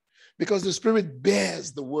forth. Because the Spirit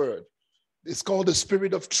bears the word. It's called the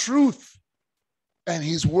Spirit of truth. And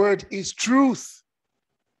his word is truth.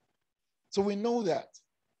 So we know that.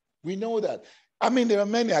 We know that. I mean, there are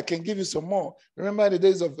many. I can give you some more. Remember the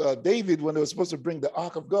days of David when they were supposed to bring the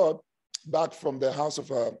Ark of God back from the house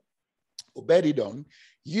of Obed-Edom.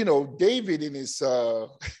 You know, David in his,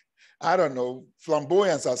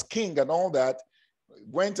 flamboyance as king and all that,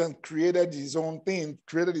 went and created his own thing,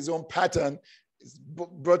 created his own pattern,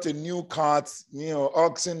 brought a new cart,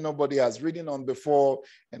 oxen nobody has ridden on before,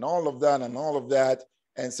 and all of that and all of that.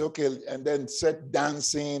 And so, okay, and then set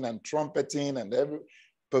dancing and trumpeting and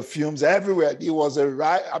perfumes everywhere. It was it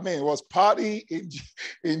was party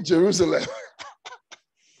in Jerusalem.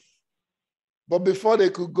 But before they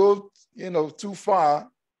could go too far,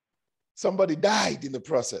 somebody died in the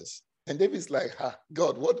process. And David's like,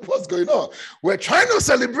 God, what's going on? We're trying to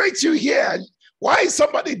celebrate you here. Why is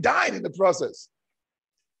somebody dying in the process?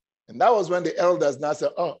 And that was when the elders now said,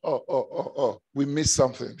 we missed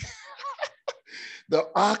something. The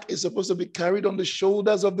ark is supposed to be carried on the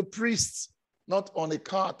shoulders of the priests, not on a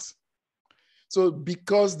cart. So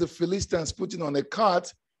because the Philistines put it on a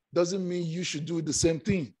cart, doesn't mean you should do the same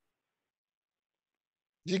thing.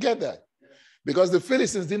 Do you get that? Because the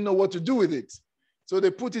Philistines didn't know what to do with it. So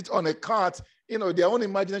they put it on a cart, their own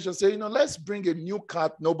imagination say, let's bring a new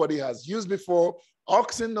cart nobody has used before,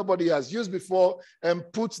 oxen nobody has used before, and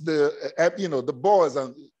put the boars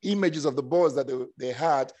and images of the boars that they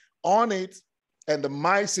had on it, and the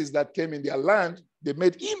mice that came in their land, they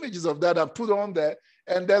made images of that and put on there,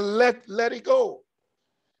 and then let it go.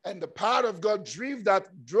 And the power of God drove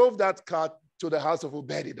that cart to the house of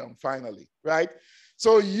Obed-Edom finally, right?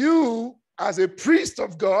 So you, as a priest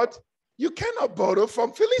of God, you cannot borrow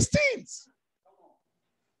from Philistines.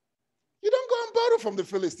 You don't go and borrow from the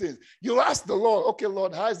Philistines. You ask the Lord, okay,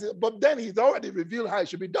 Lord, how is it? But then he's already revealed how it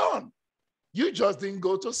should be done. You just didn't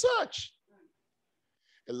go to search.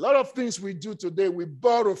 A lot of things we do today, we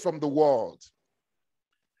borrow from the world.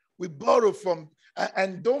 We borrow from,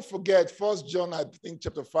 and don't forget, 1 John, I think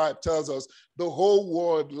chapter 5 tells us, the whole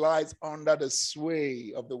world lies under the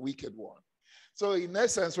sway of the wicked one. So in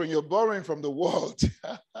essence, when you're borrowing from the world,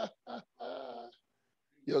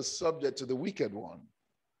 you're subject to the wicked one.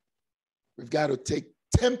 We've got to take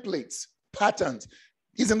templates, patterns.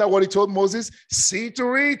 Isn't that what he told Moses? See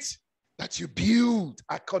to it that you build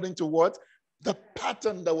according to what? The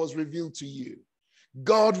pattern that was revealed to you.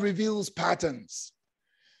 God reveals patterns.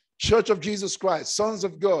 Church of Jesus Christ, sons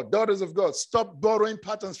of God, daughters of God, stop borrowing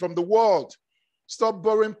patterns from the world. Stop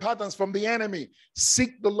borrowing patterns from the enemy.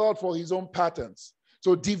 Seek the Lord for his own patterns.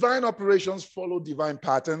 So divine operations follow divine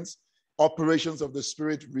patterns. Operations of the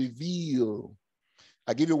Spirit reveal.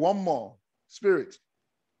 I give you one more. Spirit.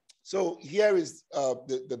 So here is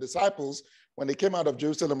the disciples, when they came out of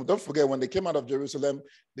Jerusalem. Don't forget, when they came out of Jerusalem,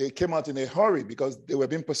 they came out in a hurry because they were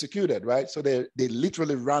being persecuted, right? So they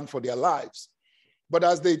literally ran for their lives. But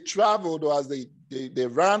as they traveled, or as they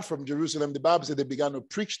ran from Jerusalem, the Bible said they began to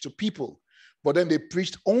preach to people. But then they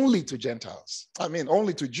preached only to Gentiles.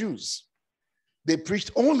 Only to Jews. They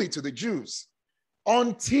preached only to the Jews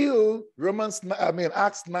until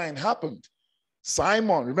Acts 9 happened.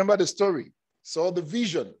 Simon, remember the story, saw the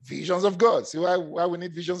visions of God. See why we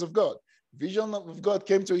need visions of God. Vision of God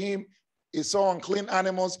came to him. He saw unclean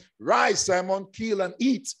animals. Rise, Simon, kill and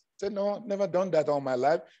eat. He said, no, I've never done that all my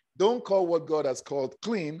life. Don't call what God has called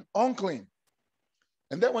clean, unclean.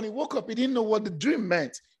 And then when he woke up, he didn't know what the dream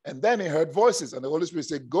meant. And then he heard voices, and the Holy Spirit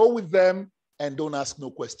said, go with them and don't ask no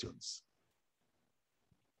questions.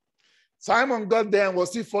 Simon got there and was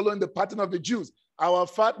still following the pattern of the Jews.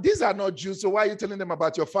 These are not Jews, so why are you telling them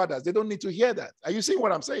about your fathers? They don't need to hear that. Are you seeing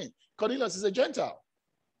what I'm saying? Cornelius is a Gentile.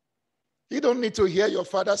 He don't need to hear your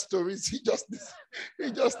father's stories. He just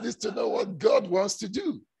needs to know what God wants to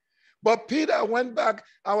do. But Peter went back.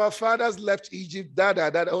 Our fathers left Egypt.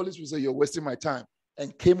 The Holy Spirit said, you're wasting my time.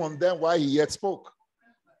 And came on them while he yet spoke.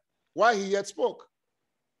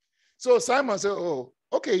 So Simon said, oh,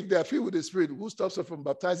 okay, if they are filled with the Spirit, who stops us from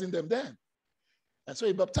baptizing them then? And so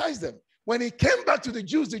he baptized them. When he came back to the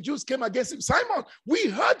Jews came against him. Simon, we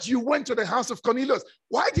heard you went to the house of Cornelius.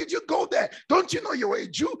 Why did you go there? Don't you know you were a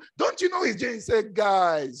Jew? Don't you know he's Jew? He said,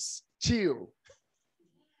 guys, chill.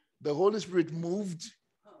 The Holy Spirit moved,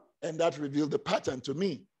 and that revealed the pattern to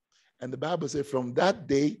me. And the Bible said from that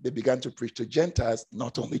day, they began to preach to Gentiles,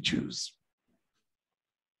 not only Jews.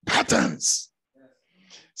 Patterns.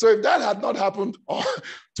 So if that had not happened,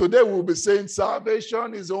 today we'll be saying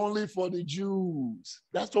salvation is only for the Jews.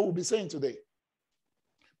 That's what we'll be saying today.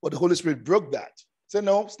 But the Holy Spirit broke that. Said,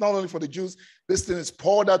 no, it's not only for the Jews. This thing is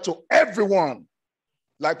poured out to everyone.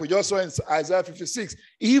 Like we just saw in Isaiah 56.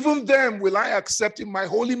 Even them will I accept in my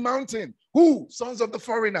holy mountain. Who? Sons of the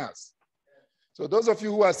foreigners. So those of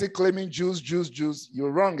you who are still claiming Jews,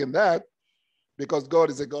 you're wrong in that, because God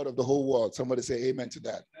is a God of the whole world. Somebody say amen to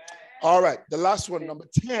that. All right, the last one, number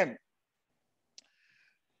 10.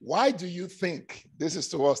 Why do you think, this is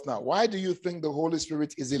to us now, why do you think the Holy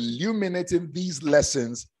Spirit is illuminating these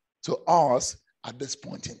lessons to us at this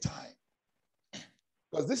point in time?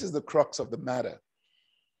 Because this is the crux of the matter.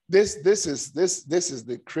 This is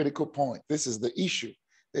the critical point. This is the issue.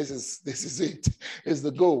 This is it. Is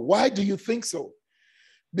the goal. Why do you think so?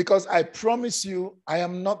 Because I promise you, I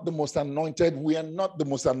am not the most anointed. We are not the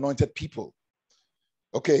most anointed people.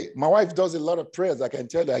 Okay, my wife does a lot of prayers. I can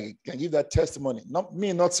tell you, I can give that testimony. Not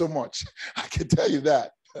me, not so much. I can tell you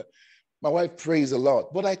that. My wife prays a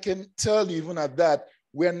lot, but I can tell you even at that,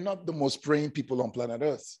 we're not the most praying people on planet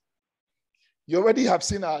Earth. You already have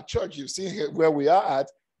seen our church. You've seen where we are at.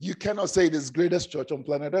 You cannot say it is the greatest church on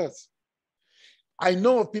planet Earth. I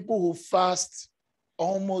know of people who fast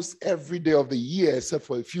almost every day of the year except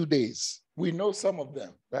for a few days. We know some of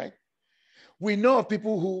them, right? We know of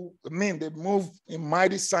people who, they move in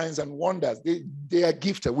mighty signs and wonders. They are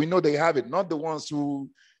gifted. We know they have it, not the ones who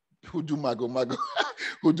do mago,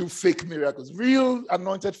 who do fake miracles. Real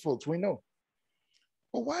anointed folks, we know.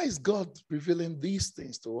 But why is God revealing these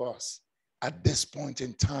things to us at this point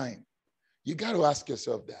in time? You got to ask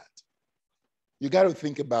yourself that. You got to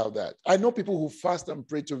think about that. I know people who fast and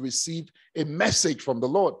pray to receive a message from the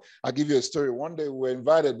Lord. I'll give you a story. One day we were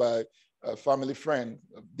invited by a family friend.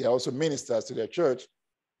 They're also ministers to their church.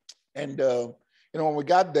 And, when we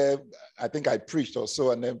got there, I think I preached or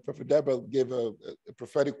so, and then Prophet Deborah gave a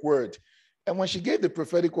prophetic word. And when she gave the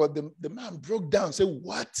prophetic word, the man broke down and said,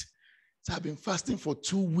 "What? So I've been fasting for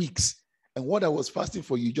 2 weeks. And what I was fasting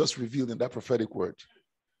for, you just revealed in that prophetic word."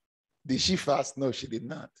 Did she fast? No, she did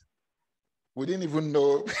not. We didn't even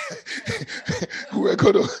know we were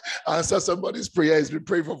going to answer somebody's prayer. He's been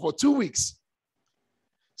praying for 2 weeks.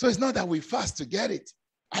 So it's not that we fast to get it.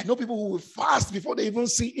 I know people who will fast before they even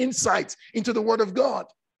see insight into the word of God.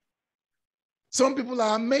 Some people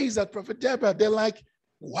are amazed at Prophet Deborah. They're like,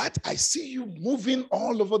 "What? I see you moving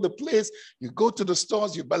all over the place. You go to the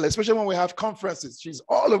stores, you buy," especially when we have conferences. She's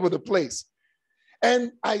all over the place.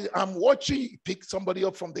 And I'm watching you pick somebody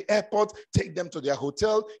up from the airport, take them to their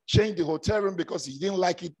hotel, change the hotel room because he didn't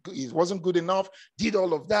like it. It wasn't good enough. Did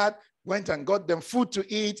all of that, went and got them food to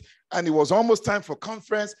eat. And it was almost time for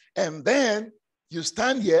conference. And then you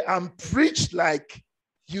stand here and preach like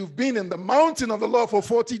you've been in the mountain of the Lord for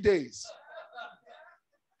 40 days.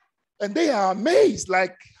 And they are amazed,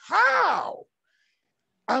 like, how?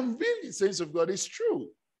 I'm really, saints of God, it's true.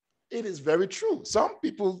 It is very true. Some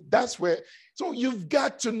people, that's where, so you've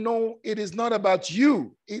got to know it is not about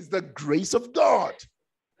you. It's the grace of God.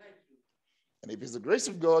 And if it's the grace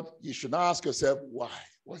of God, you should not ask yourself, why?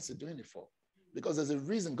 What's he doing it for? Because there's a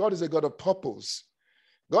reason. God is a God of purpose.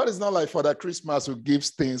 God is not like Father Christmas who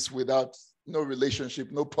gives things without no relationship,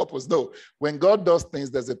 no purpose. No, when God does things,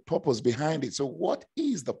 there's a purpose behind it. So what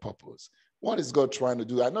is the purpose? What is God trying to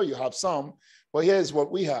do? I know you have some, but here's what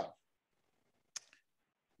we have.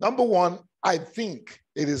 Number one, I think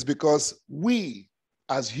it is because we,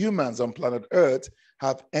 as humans on planet Earth,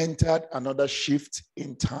 have entered another shift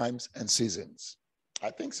in times and seasons. I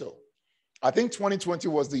think so. I think 2020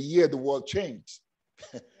 was the year the world changed.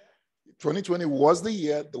 2020 was the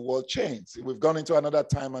year the world changed. We've gone into another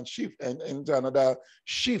time and shift, and into another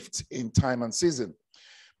shift in time and season.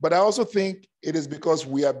 But I also think it is because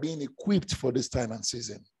we are being equipped for this time and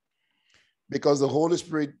season. Because the Holy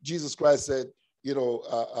Spirit, Jesus Christ said, he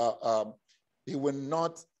will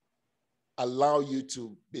not allow you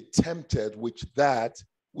to be tempted with that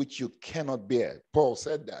which you cannot bear. Paul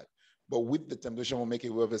said that. But with the temptation will make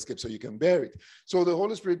a way of escape so you can bear it. So the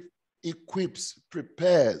Holy Spirit equips,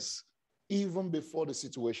 prepares, even before the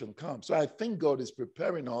situation comes. So I think God is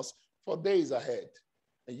preparing us for days ahead.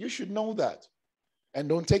 And you should know that. And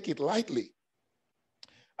don't take it lightly.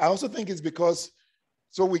 I also think it's because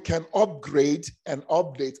so we can upgrade and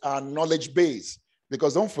update our knowledge base.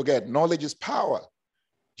 Because don't forget, knowledge is power.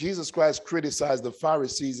 Jesus Christ criticized the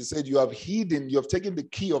Pharisees. He said, you have taken the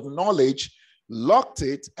key of knowledge, locked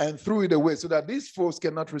it, and threw it away so that these folks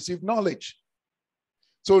cannot receive knowledge.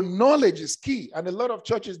 So knowledge is key. And a lot of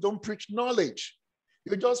churches don't preach knowledge.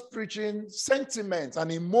 You're just preaching sentiment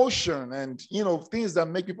and emotion and, things that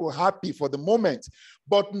make people happy for the moment.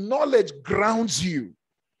 But knowledge grounds you.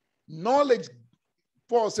 Knowledge,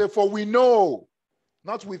 Paul said, for we know,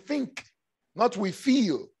 not we think, not we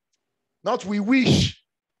feel, not we wish.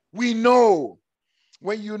 We know.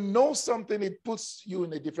 When you know something, it puts you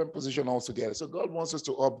in a different position altogether. So God wants us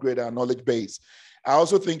to upgrade our knowledge base. I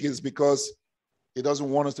also think it's because he doesn't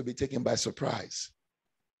want us to be taken by surprise.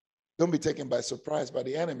 Don't be taken by surprise by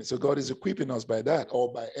the enemy. So God is equipping us by that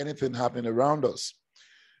or by anything happening around us.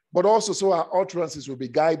 But also so our utterances will be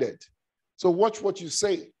guided. So watch what you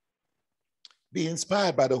say. Be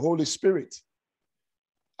inspired by the Holy Spirit.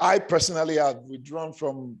 I personally have withdrawn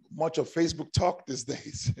from much of Facebook talk these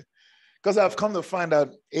days because I've come to find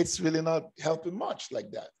out it's really not helping much like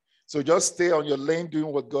that. So just stay on your lane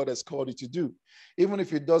doing what God has called you to do. Even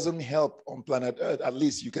if it doesn't help on planet Earth, at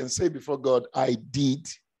least you can say before God, I did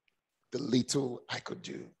the little I could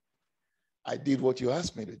do. I did what you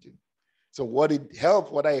asked me to do. So whether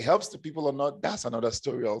it helps the people or not, that's another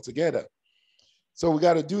story altogether. So we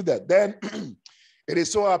got to do that. Then It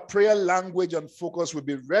is so our prayer language and focus will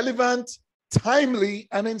be relevant, timely,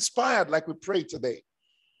 and inspired like we prayed today.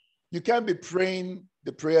 You can't be praying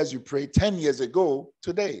the prayers you prayed 10 years ago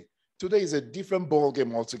today. Today is a different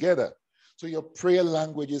ballgame altogether. So your prayer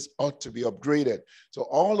languages ought to be upgraded. So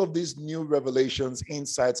all of these new revelations,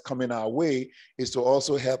 insights coming our way is to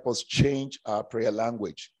also help us change our prayer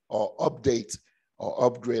language or update or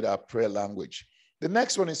upgrade our prayer language. The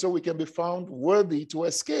next one is so we can be found worthy to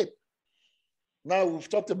escape. Now we've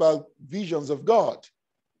talked about visions of God,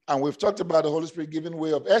 and we've talked about the Holy Spirit giving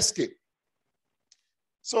way of escape.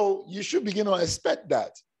 So you should begin to expect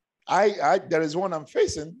that. There is one I'm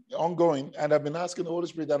facing ongoing, and I've been asking the Holy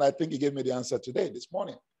Spirit, and I think he gave me the answer today, this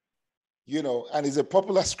morning. And it's a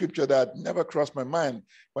popular scripture that never crossed my mind.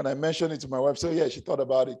 When I mentioned it to my wife, so yeah, she thought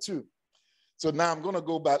about it too. So now I'm going to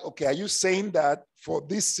go back. Okay, are you saying that for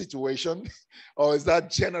this situation, or is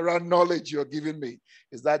that general knowledge you're giving me?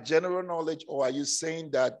 Is that general knowledge, or are you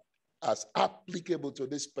saying that as applicable to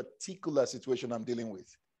this particular situation I'm dealing with?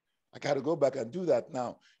 I got to go back and do that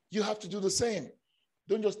now. You have to do the same.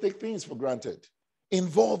 Don't just take things for granted.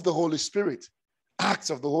 Involve the Holy Spirit. Acts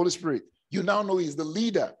of the Holy Spirit. You now know he's the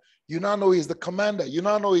leader. You now know he's the commander. You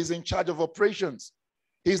now know he's in charge of operations.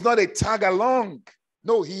 He's not a tag along.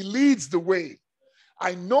 No, he leads the way.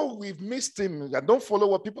 I know we've missed him. And don't follow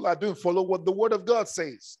what people are doing. Follow what the word of God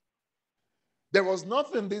says. There was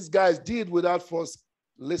nothing these guys did without first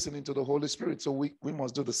listening to the Holy Spirit. So we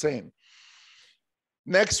must do the same.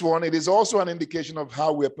 Next one, it is also an indication of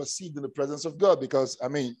how we're perceived in the presence of God, because,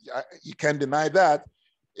 you can't deny that.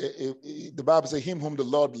 The Bible says, him whom the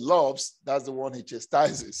Lord loves, that's the one he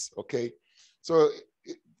chastises, okay? So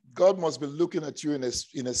God must be looking at you in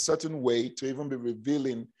a certain way to even be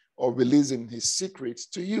revealing or releasing his secrets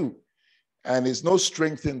to you. And it's no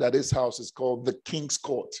strange thing that this house is called the King's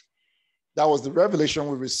Court. That was the revelation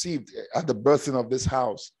we received at the birthing of this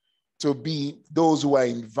house, to be those who are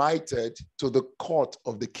invited to the court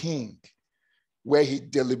of the king, where he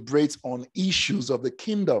deliberates on issues of the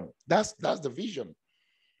kingdom. That's the vision.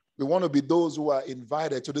 We want to be those who are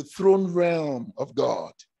invited to the throne realm of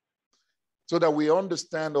God, so that we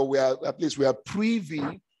understand, or we are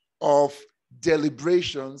privy of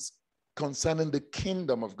deliberations concerning the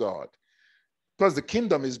kingdom of God. Because the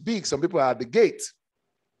kingdom is big. Some people are at the gate,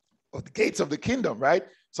 or the gates of the kingdom, right?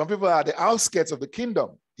 Some people are at the outskirts of the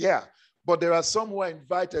kingdom. Yeah, but there are some who are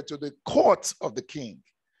invited to the court of the king.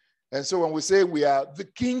 And so when we say we are the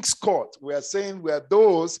king's court, we are saying we are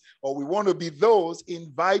those, or we want to be those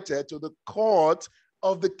invited to the court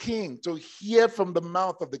of the king, to hear from the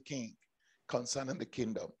mouth of the king concerning the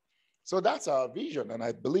kingdom. So that's our vision, and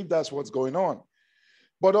I believe that's what's going on.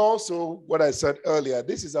 But also, what I said earlier,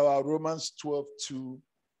 this is our Romans 12:2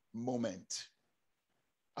 moment,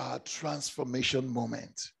 our transformation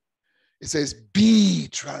moment. It says, be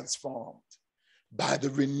transformed by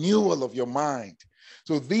the renewal of your mind.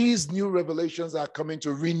 So these new revelations are coming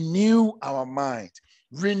to renew our mind,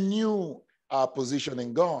 renew our position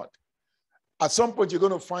in God. At some point, you're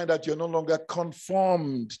going to find out you're no longer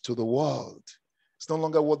conformed to the world. It's no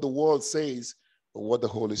longer what the world says, but what the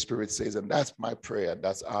Holy Spirit says. And that's my prayer.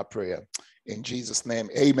 That's our prayer. In Jesus' name,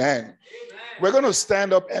 amen. Amen. We're going to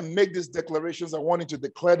stand up and make these declarations. I want you to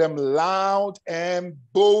declare them loud and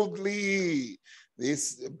boldly.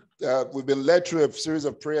 We've been led through a series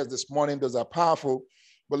of prayers this morning. Those are powerful.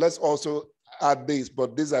 But let's also add these.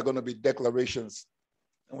 But these are going to be declarations.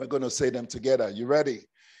 And we're going to say them together. You ready?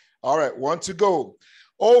 All right, 1 to go.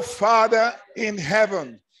 Oh, Father in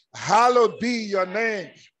heaven, hallowed be your name.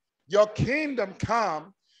 Your kingdom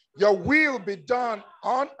come. Your will be done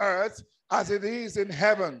on earth as it is in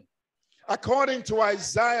heaven. According to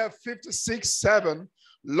Isaiah 56:7,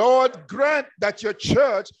 Lord, grant that your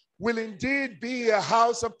church will indeed be a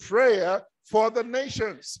house of prayer for the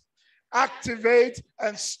nations. Activate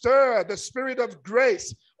and stir the spirit of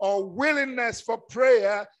grace or willingness for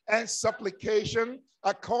prayer and supplication,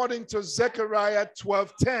 according to Zechariah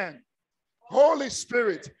 12:10. Holy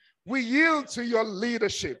Spirit, we yield to your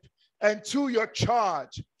leadership and to your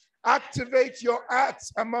charge. Activate your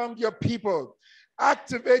acts among your people.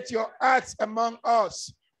 Activate your acts among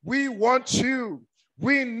us. We want you.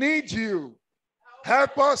 We need you.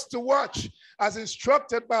 Help us to watch as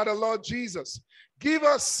instructed by the Lord Jesus. Give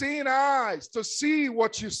us seeing eyes to see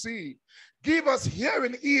what you see. Give us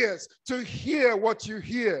hearing ears to hear what you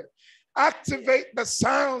hear. Activate the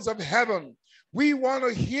sounds of heaven. We want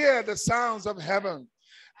to hear the sounds of heaven.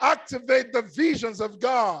 Activate the visions of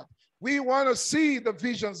God. We want to see the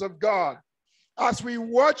visions of God. As we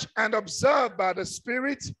watch and observe by the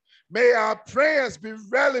Spirit, may our prayers be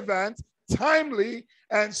relevant, timely,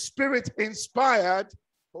 and Spirit-inspired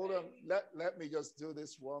Hold on. Let me just do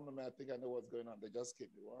this 1 minute. I think I know what's going on. They just give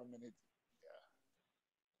me 1 minute. Yeah.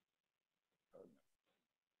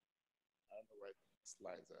 I don't know where the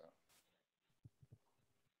slides are.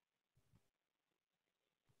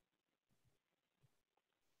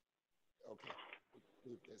 Okay.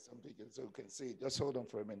 If there's something so you can see, just hold on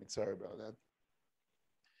for a minute. Sorry about that.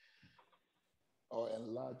 Or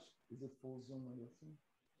enlarge. Is it full zoom on your thing?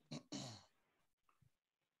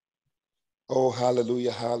 Oh,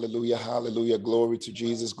 hallelujah, hallelujah, hallelujah. Glory to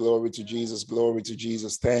Jesus, glory to Jesus, glory to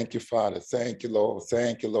Jesus. Thank you, Father. Thank you, Lord.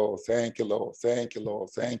 Thank you, Lord. Thank you, Lord. Thank you, Lord.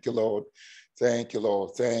 Thank you, Lord. Thank you, Lord.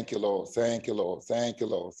 Thank you, Lord. Thank you, Lord. Thank you,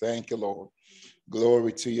 Lord. Thank you, Lord.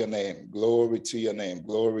 Glory to your name. Glory to your name.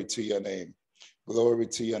 Glory to your name. Glory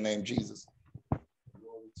to your name, Jesus.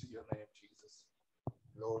 Glory to your name, Jesus.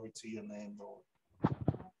 Glory to your name, Lord.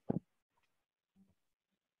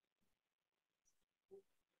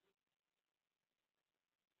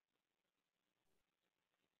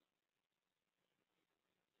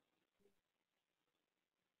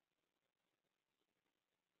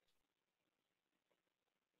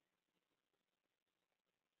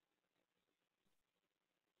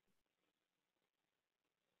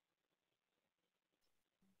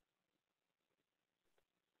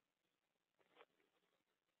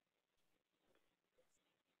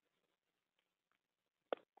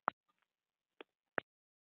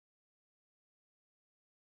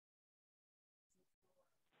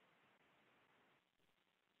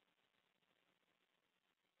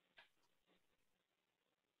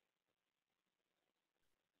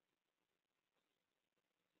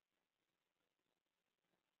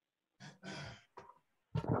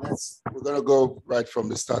 We're going to go right from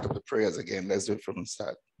the start of the prayers again. Let's do it from the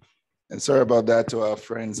start. And sorry about that to our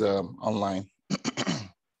friends online.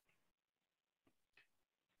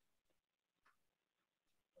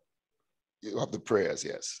 You have the prayers,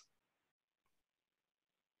 yes.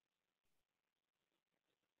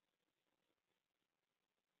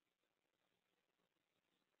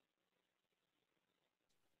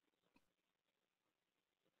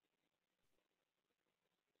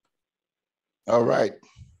 All right.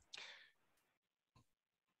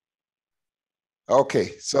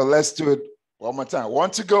 Okay, so let's do it one more time.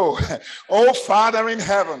 Want to go? Oh, Father in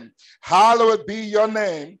heaven, hallowed be your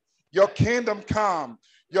name. Your kingdom come.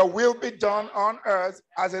 Your will be done on earth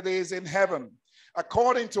as it is in heaven.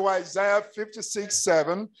 According to Isaiah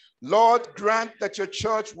 56:7, Lord, grant that your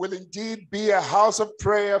church will indeed be a house of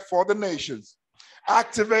prayer for the nations.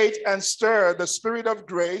 Activate and stir the spirit of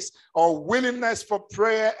grace or willingness for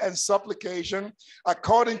prayer and supplication,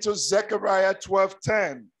 according to Zechariah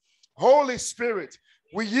 12:10. Holy Spirit,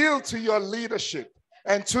 we yield to your leadership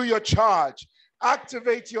and to your charge.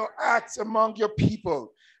 Activate your acts among your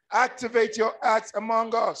people. Activate your acts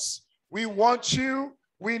among us. We want you.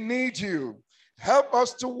 We need you. Help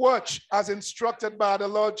us to watch as instructed by the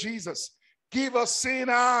Lord Jesus. Give us seeing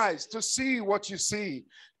eyes to see what you see.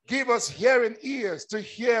 Give us hearing ears to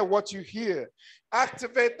hear what you hear.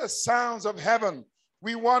 Activate the sounds of heaven.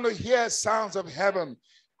 We want to hear sounds of heaven.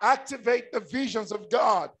 Activate the visions of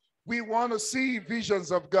God. We want to see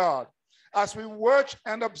visions of God. As we watch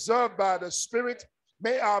and observe by the Spirit,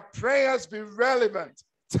 may our prayers be relevant,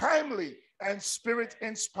 timely, and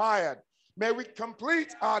Spirit-inspired. May we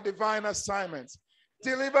complete our divine assignments.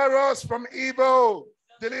 Deliver us from evil.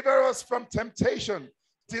 Deliver us from temptation.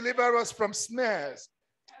 Deliver us from snares.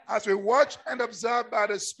 As we watch and observe by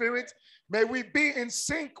the Spirit, may we be in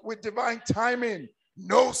sync with divine timing.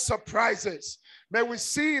 No surprises. May we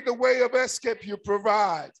see the way of escape you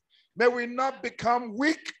provide. May we not become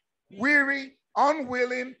weak, weary,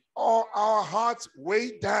 unwilling, or our hearts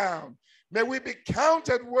weighed down. May we be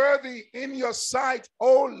counted worthy in your sight,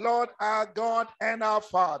 O Lord, our God and our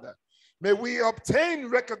Father. May we obtain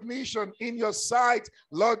recognition in your sight,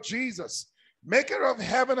 Lord Jesus, maker of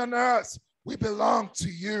heaven and earth. We belong to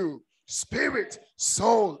you, spirit,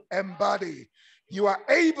 soul, and body. You are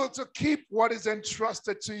able to keep what is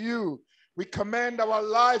entrusted to you. We commend our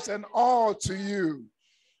lives and all to you.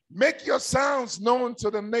 Make your sounds known to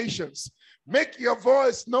the nations. Make your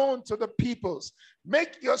voice known to the peoples.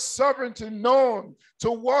 Make your sovereignty known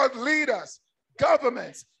to world leaders,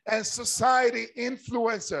 governments, and society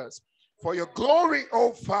influencers. For your glory,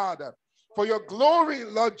 O Father, for your glory,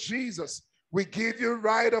 Lord Jesus, we give you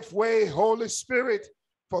right of way, Holy Spirit,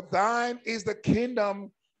 for thine is the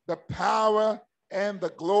kingdom, the power, and the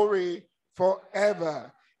glory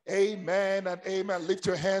forever. Amen and amen. Lift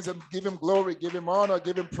your hands and give him glory, give him honor,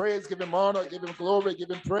 give him praise, give him honor, give him glory, give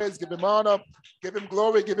him praise, give him honor, give him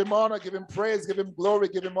glory, give him honor, give him praise, give him glory,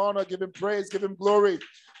 give him honor, give him praise, give him glory,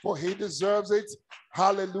 for he deserves it.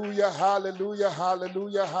 Hallelujah, hallelujah,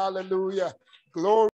 hallelujah, hallelujah. Glory.